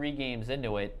 you're 3 games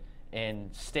into it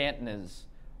and Stanton is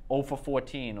 0 for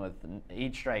 14 with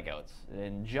 8 strikeouts,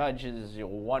 and Judge is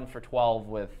 1 for 12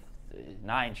 with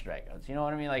 9 strikeouts. You know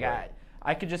what I mean? Like,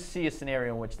 I could just see a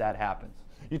scenario in which that happens.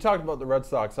 You talked about the Red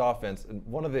Sox offense, and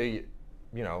one of the,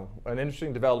 an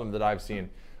interesting development that I've seen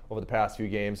over the past few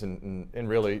games, and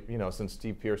really, since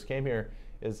Steve Pearce came here,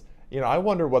 is, I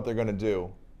wonder what they're going to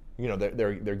do.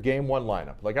 Their game 1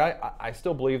 lineup. Like, I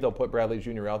still believe they'll put Bradley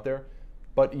Jr. out there,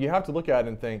 but you have to look at it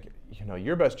and think,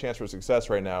 your best chance for success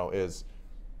right now is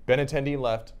Benintendi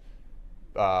left,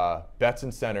 Betts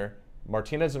in center,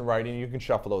 Martinez in right, and you can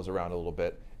shuffle those around a little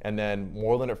bit, and then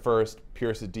Moreland at first,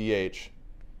 Pearce at DH,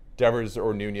 Devers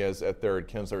or Nunez at third,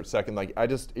 Kinsler at second. Like, I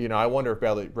just, I wonder if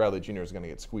Bradley Jr. is going to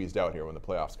get squeezed out here when the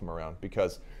playoffs come around,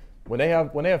 because when they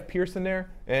have Pearce in there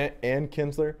and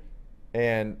Kinsler,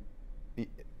 and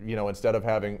instead of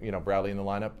having Bradley in the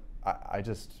lineup, I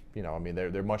just I mean,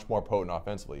 they're much more potent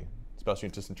offensively, especially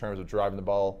just in terms of driving the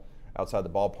ball outside the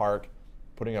ballpark,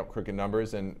 putting up crooked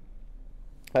numbers, and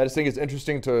I just think it's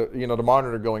interesting to to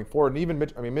monitor going forward. And even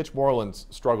Mitch Moreland's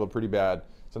struggled pretty bad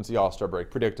since the All-Star break.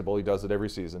 Predictable, he does it every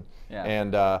season. Yeah.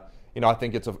 And I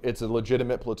think it's a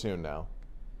legitimate platoon now.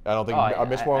 I don't think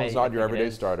Mitch Moreland's not your everyday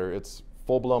starter. It's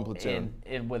full-blown platoon.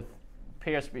 And with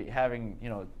Pierce having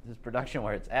his production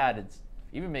where it's at, it's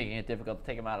even making it difficult to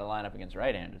take him out of the lineup against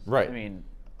right-handers. Right. I mean,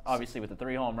 obviously with the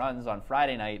 3 home runs on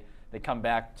Friday night, they come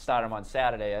back, start him on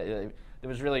Saturday. There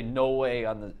was really no way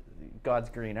on the God's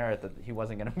green earth that he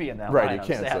wasn't going to be in that lineup on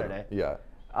Saturday. Yeah.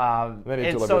 Then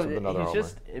he delivers with another homer.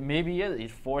 Maybe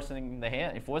he's forcing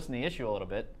the issue a little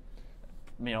bit.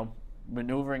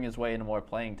 Maneuvering his way into more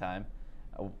playing time.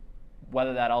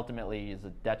 Whether that ultimately is a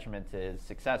detriment to his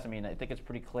success, I mean, I think it's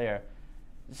pretty clear.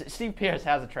 Steve Pearce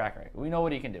has a track record. We know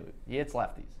what he can do. He hits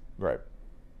lefties. Right.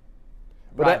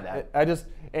 But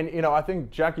I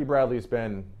think Jackie Bradley's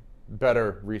been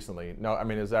better recently. No, I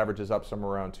mean, his average is up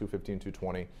somewhere around 215,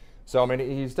 220. So, I mean,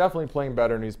 he's definitely playing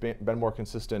better, and he's been more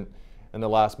consistent in the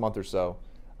last month or so.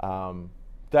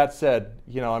 That said,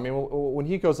 when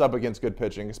he goes up against good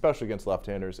pitching, especially against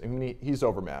left-handers, I mean, he's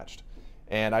overmatched.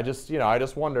 And I just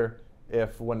wonder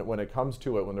if when it comes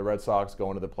to it, when the Red Sox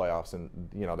go into the playoffs and,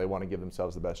 they want to give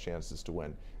themselves the best chances to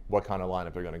win, what kind of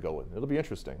lineup they're going to go with. It'll be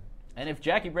interesting. And if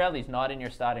Jackie Bradley's not in your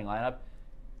starting lineup,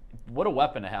 what a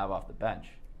weapon to have off the bench.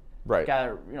 Right.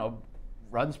 Guy,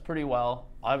 runs pretty well.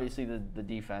 Obviously, the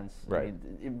defense. Right. I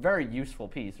mean, a very useful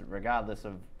piece, regardless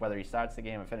of whether he starts the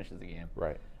game or finishes the game.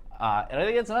 Right. And I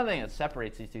think that's another thing that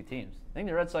separates these 2 teams. I think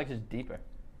the Red Sox is deeper.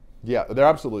 Yeah, they're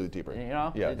absolutely deeper.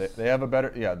 Yeah, they have a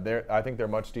better. Yeah, I think they're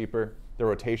much deeper. Their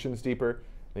rotation's deeper.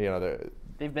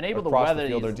 They've been able to weather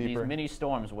these mini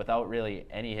storms without really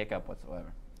any hiccup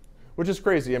whatsoever. Which is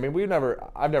crazy. I mean,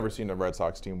 I've never seen a Red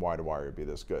Sox team wire to wire be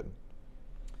this good.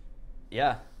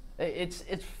 Yeah, it's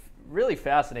really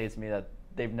fascinates me that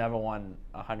they've never won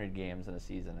 100 games in a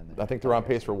season. I think they're on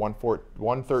pace for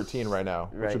 113 right now,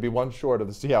 which would be 1 short of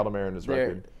the Seattle Mariners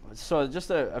record. So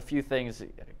just a few things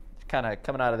kind of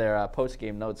coming out of their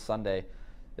post-game notes Sunday.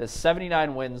 There's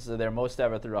 79 wins, their most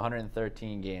ever through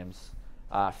 113 games.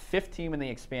 5th team in the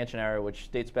expansion era,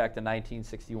 which dates back to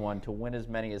 1961, to win as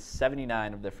many as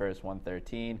 79 of their first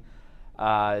 113.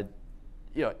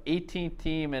 18th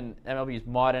team in MLB's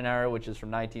modern era, which is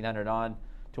from 1900 on,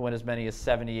 to win as many as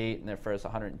 78 in their first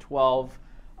 112.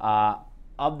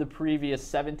 Of the previous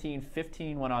 17,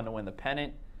 15 went on to win the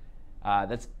pennant.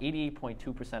 That's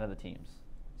 88.2% of the teams.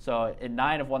 So,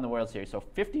 9 have won the World Series. So,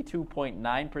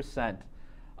 52.9%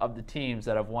 of the teams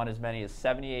that have won as many as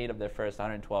 78 of their first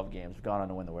 112 games have gone on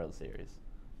to win the World Series.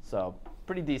 So,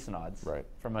 pretty decent odds, right,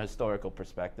 from a historical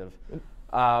perspective.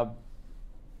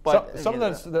 But some of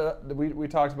that we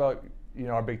talked about,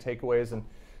 our big takeaways,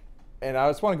 and I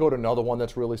just want to go to another one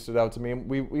that's really stood out to me.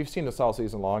 We've seen this all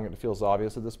season long, and it feels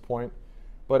obvious at this point.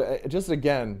 But just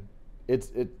again, it's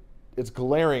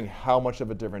glaring how much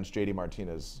of a difference JD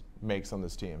Martinez makes on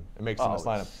this team. It makes on this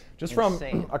lineup. Just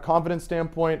insane. From a confidence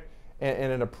standpoint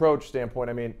and an approach standpoint.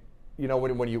 I mean,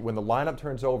 when the lineup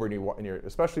turns over and you're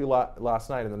especially last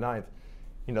night in the ninth,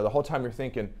 the whole time you're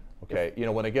thinking, okay,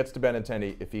 when it gets to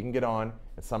Benintendi, if he can get on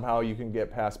and somehow you can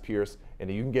get past Pierce and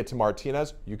you can get to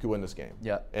Martinez, you could win this game.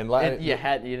 Yeah. And you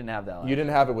didn't have that. You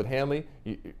didn't have it with Hanley.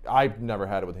 I've never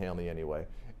had it with Hanley anyway.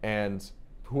 And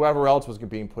whoever else was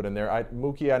being put in there,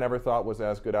 Mookie I never thought was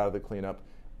as good out of the cleanup.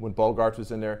 When Bogarts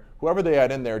was in there, whoever they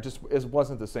had in there it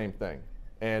wasn't the same thing.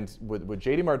 And with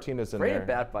JD Martinez in there, great at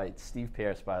bat by Steve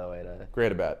Pierce, by the way.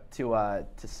 Great at bat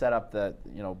to set up the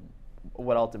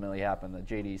what ultimately happened, the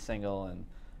JD single and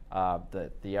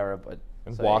the error, but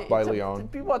and walk by Leon.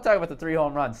 People want to talk about the 3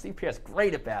 home runs. Steve Pierce,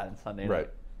 great at bat on Sunday night. Right.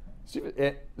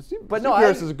 Steve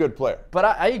Pierce is a good player. But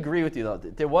I agree with you though.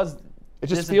 It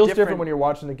just feels different when you're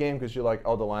watching the game because you're like,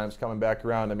 oh, the lineup's coming back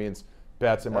around. That means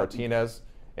Betts and Martinez.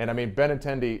 And I mean,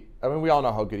 Benintendi, we all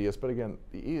know how good he is, but again,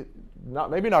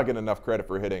 maybe not getting enough credit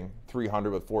for hitting 300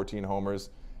 with 14 homers.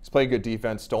 He's played good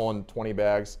defense, stolen 20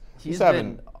 bags. He's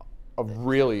having a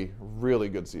really, really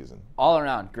good season. All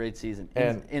around, great season.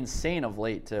 And insane of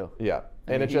late, too. Yeah.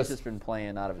 And he's just been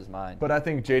playing out of his mind. But I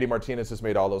think JD Martinez has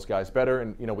made all those guys better.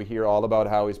 And, we hear all about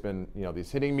how he's been, these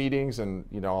hitting meetings and,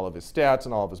 all of his stats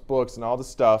and all of his books and all the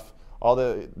stuff, all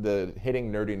the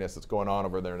hitting nerdiness that's going on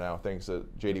over there now, thanks to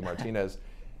JD Martinez.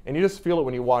 And you just feel it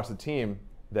when you watch the team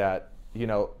that,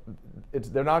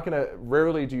 they're not going to,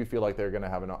 rarely do you feel like they're going to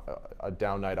have a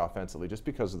down night offensively just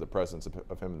because of the presence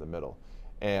of him in the middle.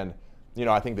 And,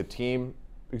 I think the team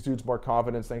exudes more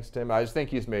confidence thanks to him. I just think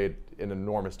he's made an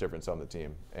enormous difference on the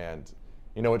team. And,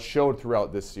 it showed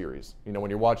throughout this series.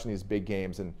 When you're watching these big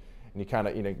games and you kind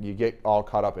of, you get all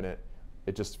caught up in it,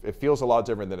 it feels a lot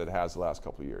different than it has the last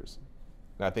couple of years.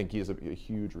 And I think he's a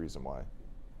huge reason why.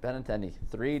 Benintendi,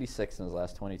 386 in his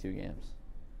last 22 games.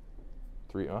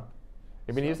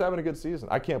 He's having a good season.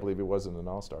 I can't believe he wasn't an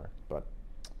all-star, but.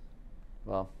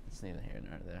 Well, it's neither here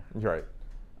nor there. You're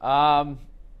right.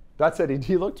 That said,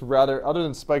 he looked rather, other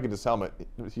than spiking his helmet,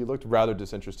 he looked rather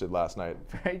disinterested last night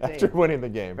after winning the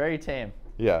game. Very tame.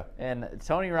 Yeah. And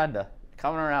Tony Renda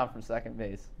coming around from second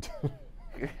base.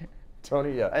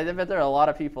 Tony, yeah. I bet there are a lot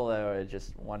of people that are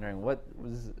just wondering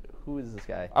who is this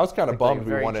guy? I was kind of bummed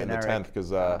we won it in the 10th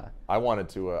because I wanted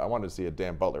to see a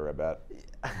Dan Butler at bat.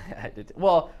 I did.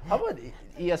 Well, how about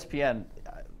ESPN?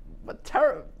 But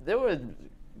there were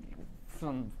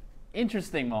some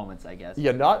interesting moments, I guess.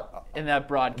 Yeah, not in that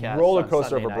broadcast. Roller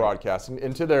coaster of a broadcast,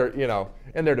 and to their,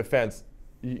 in their defense,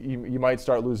 you might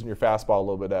start losing your fastball a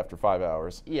little bit after 5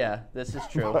 hours. Yeah, this is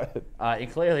true.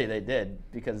 And clearly they did,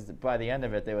 because by the end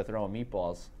of it, they were throwing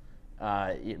meatballs.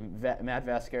 Matt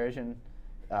Vasgersian,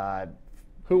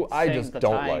 who I just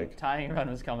don't like. Tying run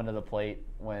was coming to the plate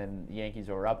when the Yankees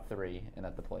were up 3 and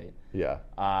at the plate. Yeah.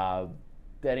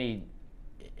 Then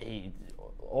he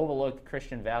overlooked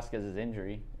Christian Vasquez's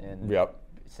injury and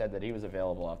said that he was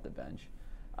available off the bench.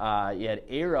 You had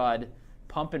A-Rod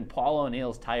pumping Paul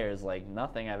O'Neill's tires like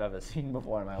nothing I've ever seen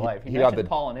before in my life. He mentioned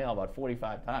Paul O'Neill about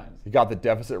 45 times. He got the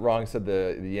deficit wrong. Said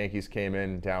the Yankees came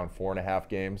in down 4.5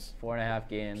 games. 4.5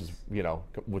 games.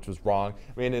 Which was wrong.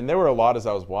 And there were a lot as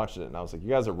I was watching it, and I was like, you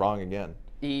guys are wrong again.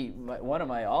 One of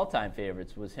my all-time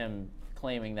favorites was him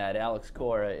claiming that Alex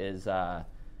Cora is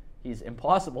he's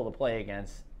impossible to play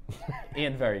against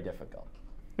and very difficult.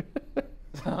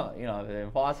 So, if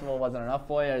impossible wasn't enough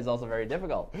for you, it's also very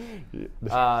difficult.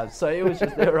 So it was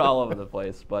just, they were all over the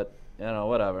place, but,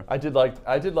 whatever. I did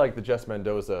like the Jess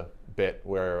Mendoza bit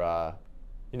where,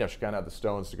 she kind of had the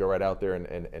stones to go right out there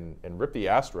and rip the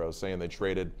Astros, saying they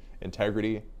traded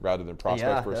integrity rather than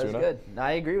prospects for Osuna. Yeah, that was good.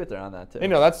 I agree with her on that, too.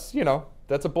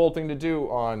 That's a bold thing to do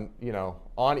on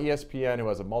ESPN, who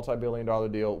has a multi-billion-dollar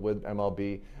deal with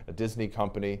MLB, a Disney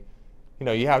company.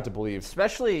 You have to believe.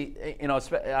 Especially, I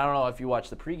don't know if you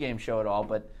watched the pregame show at all,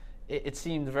 but it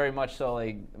seemed very much so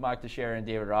like Mark Teixeira and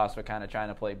David Ross were kind of trying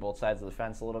to play both sides of the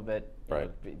fence a little bit. Right.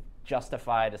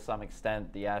 Justify to some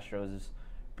extent the Astros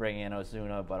bringing in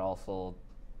Osuna, but also,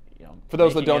 for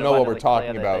those that don't know what we're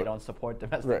talking about, they don't support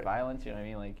domestic violence. You know what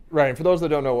I mean? Right. And for those that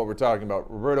don't know what we're talking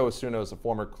about, Roberto Osuna is a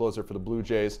former closer for the Blue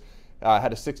Jays.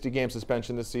 Had a 60-game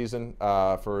suspension this season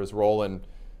for his role in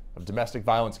a domestic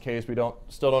violence case. We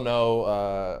still don't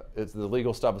know. The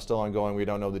legal stuff is still ongoing. We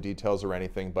don't know the details or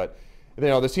anything. But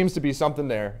there seems to be something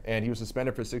there, and he was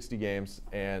suspended for 60 games,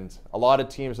 and a lot of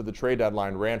teams at the trade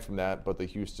deadline ran from that, but the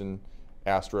Houston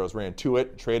Astros ran to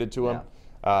it, traded to him,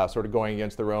 sort of going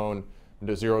against their own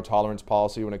zero tolerance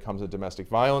policy when it comes to domestic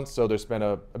violence. So there's been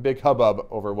a big hubbub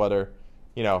over whether,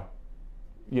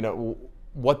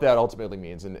 what that ultimately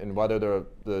means, and whether the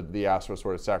Astros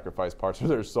sort of sacrifice parts of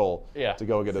their soul to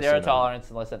go get zero tolerance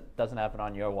unless it doesn't happen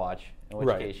on your watch. In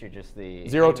which case you're just the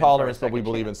zero tolerance, but we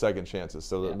believe in second chances.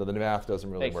 So the math doesn't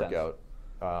really work out.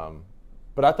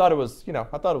 But I thought it was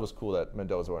cool that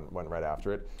Mendoza went right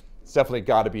after it. It's definitely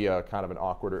got to be a kind of an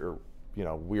awkward or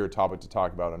weird topic to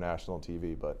talk about on national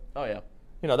TV. But that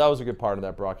was a good part of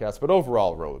that broadcast. But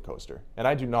overall, roller coaster. And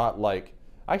I do not like.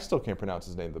 I still can't pronounce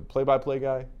his name. The play-by-play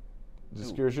guy.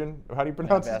 Discursion? How do you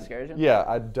pronounce it? Yeah,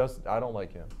 I don't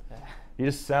like him. He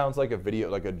just sounds like a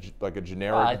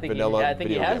generic vanilla video game. I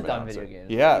think he has done video games.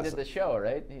 He has. He did the show,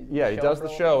 right? He does the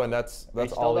show, and that's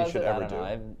all he should ever do.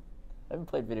 I haven't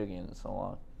played video games in so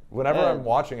long. Whenever I'm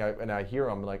watching and I hear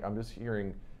him, I'm just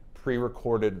hearing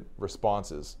pre-recorded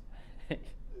responses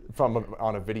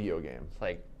on a video game. It's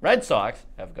like Red Sox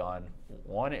have gone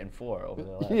 1-4 over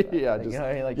the last.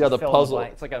 The puzzle.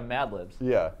 It's like a Mad Libs.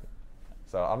 Yeah.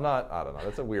 So I don't know.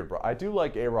 That's a weird I do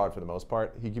like A-Rod for the most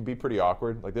part. He can be pretty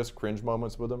awkward. Like there's cringe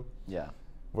moments with him. Yeah.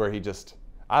 Where he just,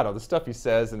 I don't know, the stuff he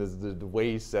says and the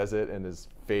way he says it and his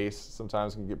face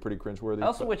sometimes can get pretty cringeworthy. I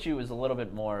also wish he was a little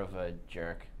bit more of a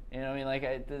jerk. You know what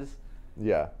I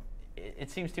mean? It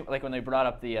seems to, like when they brought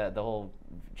up the whole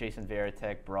Jason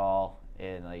Varitek brawl,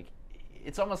 and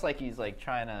it's almost like he's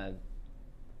trying to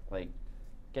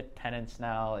get penance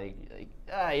now,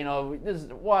 there's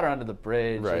water under the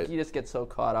bridge. Right. You just get so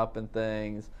caught up in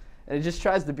things, and it just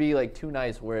tries to be too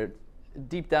nice. Where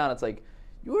deep down, it's like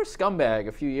you were a scumbag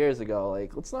a few years ago.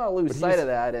 Let's not lose sight of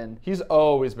that. And he's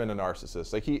always been a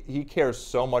narcissist. He cares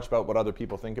so much about what other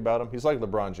people think about him. He's like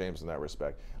LeBron James in that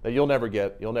respect. That you'll never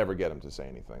get him to say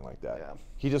anything like that. Yeah.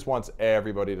 He just wants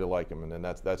everybody to like him, and then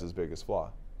that's his biggest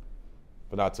flaw.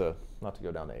 But not to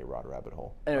go down the A-Rod rabbit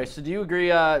hole. Anyway, so do you agree?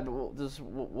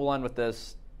 We'll end with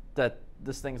this. That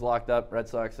this thing's locked up. Red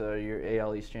Sox are your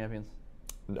AL East champions.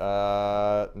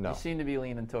 No. You seem to be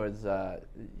leaning towards.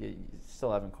 You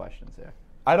still having questions there.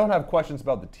 I don't have questions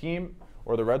about the team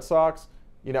or the Red Sox.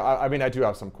 I mean, I do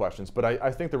have some questions, but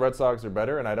I think the Red Sox are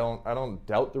better, and I don't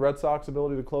doubt the Red Sox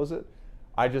ability to close it.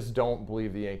 I just don't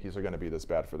believe the Yankees are going to be this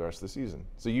bad for the rest of the season.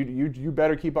 So you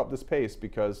better keep up this pace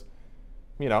because,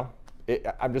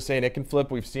 I'm just saying it can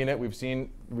flip. We've seen it. We've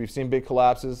seen big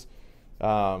collapses,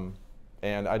 and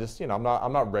I just I'm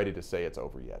not ready to say it's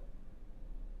over yet.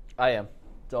 I am.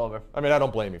 It's over. I mean, I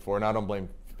don't blame you for it, and I don't blame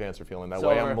fans for feeling that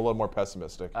way. I'm a little more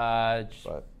pessimistic.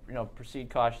 Proceed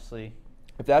cautiously.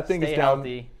 If that thing Stay is down,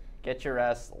 healthy, get your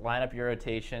rest, line up your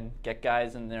rotation, get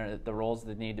guys in there the roles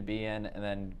that need to be in, and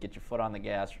then get your foot on the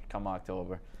gas come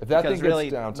October. If that because thing really,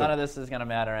 gets down to, none of this is going to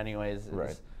matter anyways.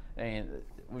 Right. I mean,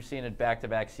 we've seen it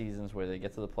back-to-back seasons where they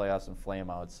get to the playoffs and flame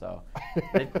out. So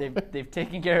they've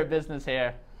taken care of business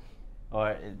here,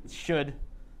 or it should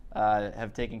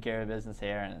have taken care of business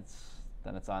here, and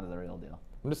then it's on to the real deal.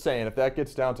 I'm just saying, if that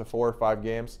gets down to 4 or 5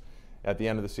 games at the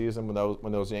end of the season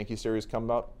when those Yankee series come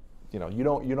up, you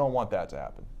don't want that to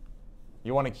happen.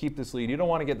 You want to keep this lead. You don't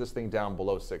want to get this thing down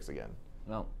below 6 again.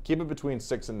 No. Keep it between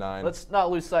 6 and 9. Let's not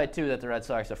lose sight too that the Red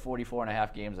Sox are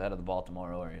 44.5 games ahead of the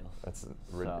Baltimore Orioles.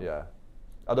 Yeah.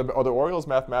 Are the Orioles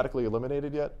mathematically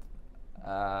eliminated yet?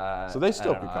 So they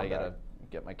still could come back. I gotta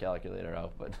get my calculator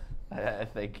out, but I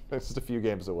think it's just a few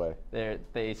games away.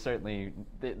 They certainly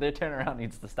their turnaround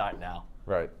needs to start now.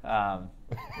 Right. Yeah.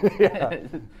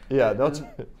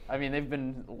 I mean, they've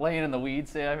been laying in the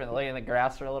weeds there, been laying in the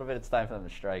grass for a little bit. It's time for them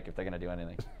to strike if they're going to do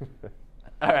anything.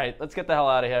 All right, let's get the hell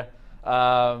out of here.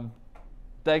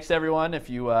 Thanks everyone. If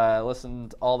you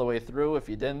listened all the way through, if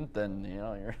you didn't, then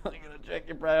you're really going to check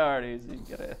your priorities. You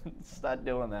got to start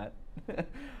doing that.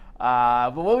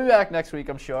 But we'll be back next week,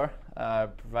 I'm sure,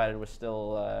 provided we're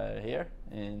still here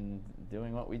and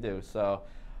doing what we do. So.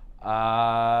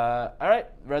 All right,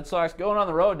 Red Sox going on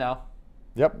the road now.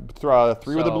 Yep,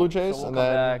 3 with the Blue Jays, so we'll and come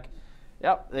then back.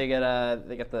 Yep, they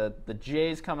get the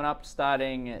Jays coming up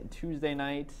starting Tuesday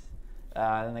night.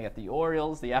 Then they got the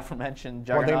Orioles, the aforementioned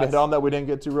juggernauts. One thing to hit on that we didn't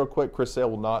get to real quick: Chris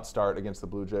Sale will not start against the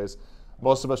Blue Jays.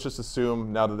 Most of us just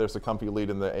assume now that there's a comfy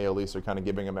lead in the AL East, they're kind of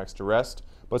giving him extra rest,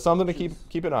 but something to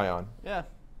keep an eye on. Yeah.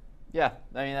 I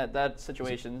mean that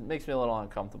situation makes me a little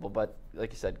uncomfortable, but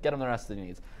like you said, get him the rest that he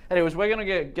needs. Anyways, we're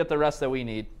gonna get the rest that we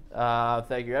need.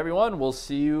 Thank you, everyone. We'll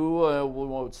see you. We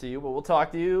won't see you, but we'll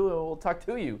talk to you. We'll talk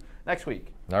to you next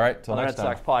week. All right, till next time.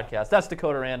 Red Sox Podcast. That's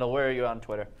Dakota Randall. Where are you on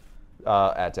Twitter?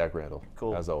 At Dak Randall.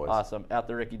 Cool. As always. Awesome. At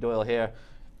the Ricky Doyle here.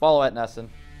 Follow at NESN.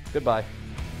 Goodbye.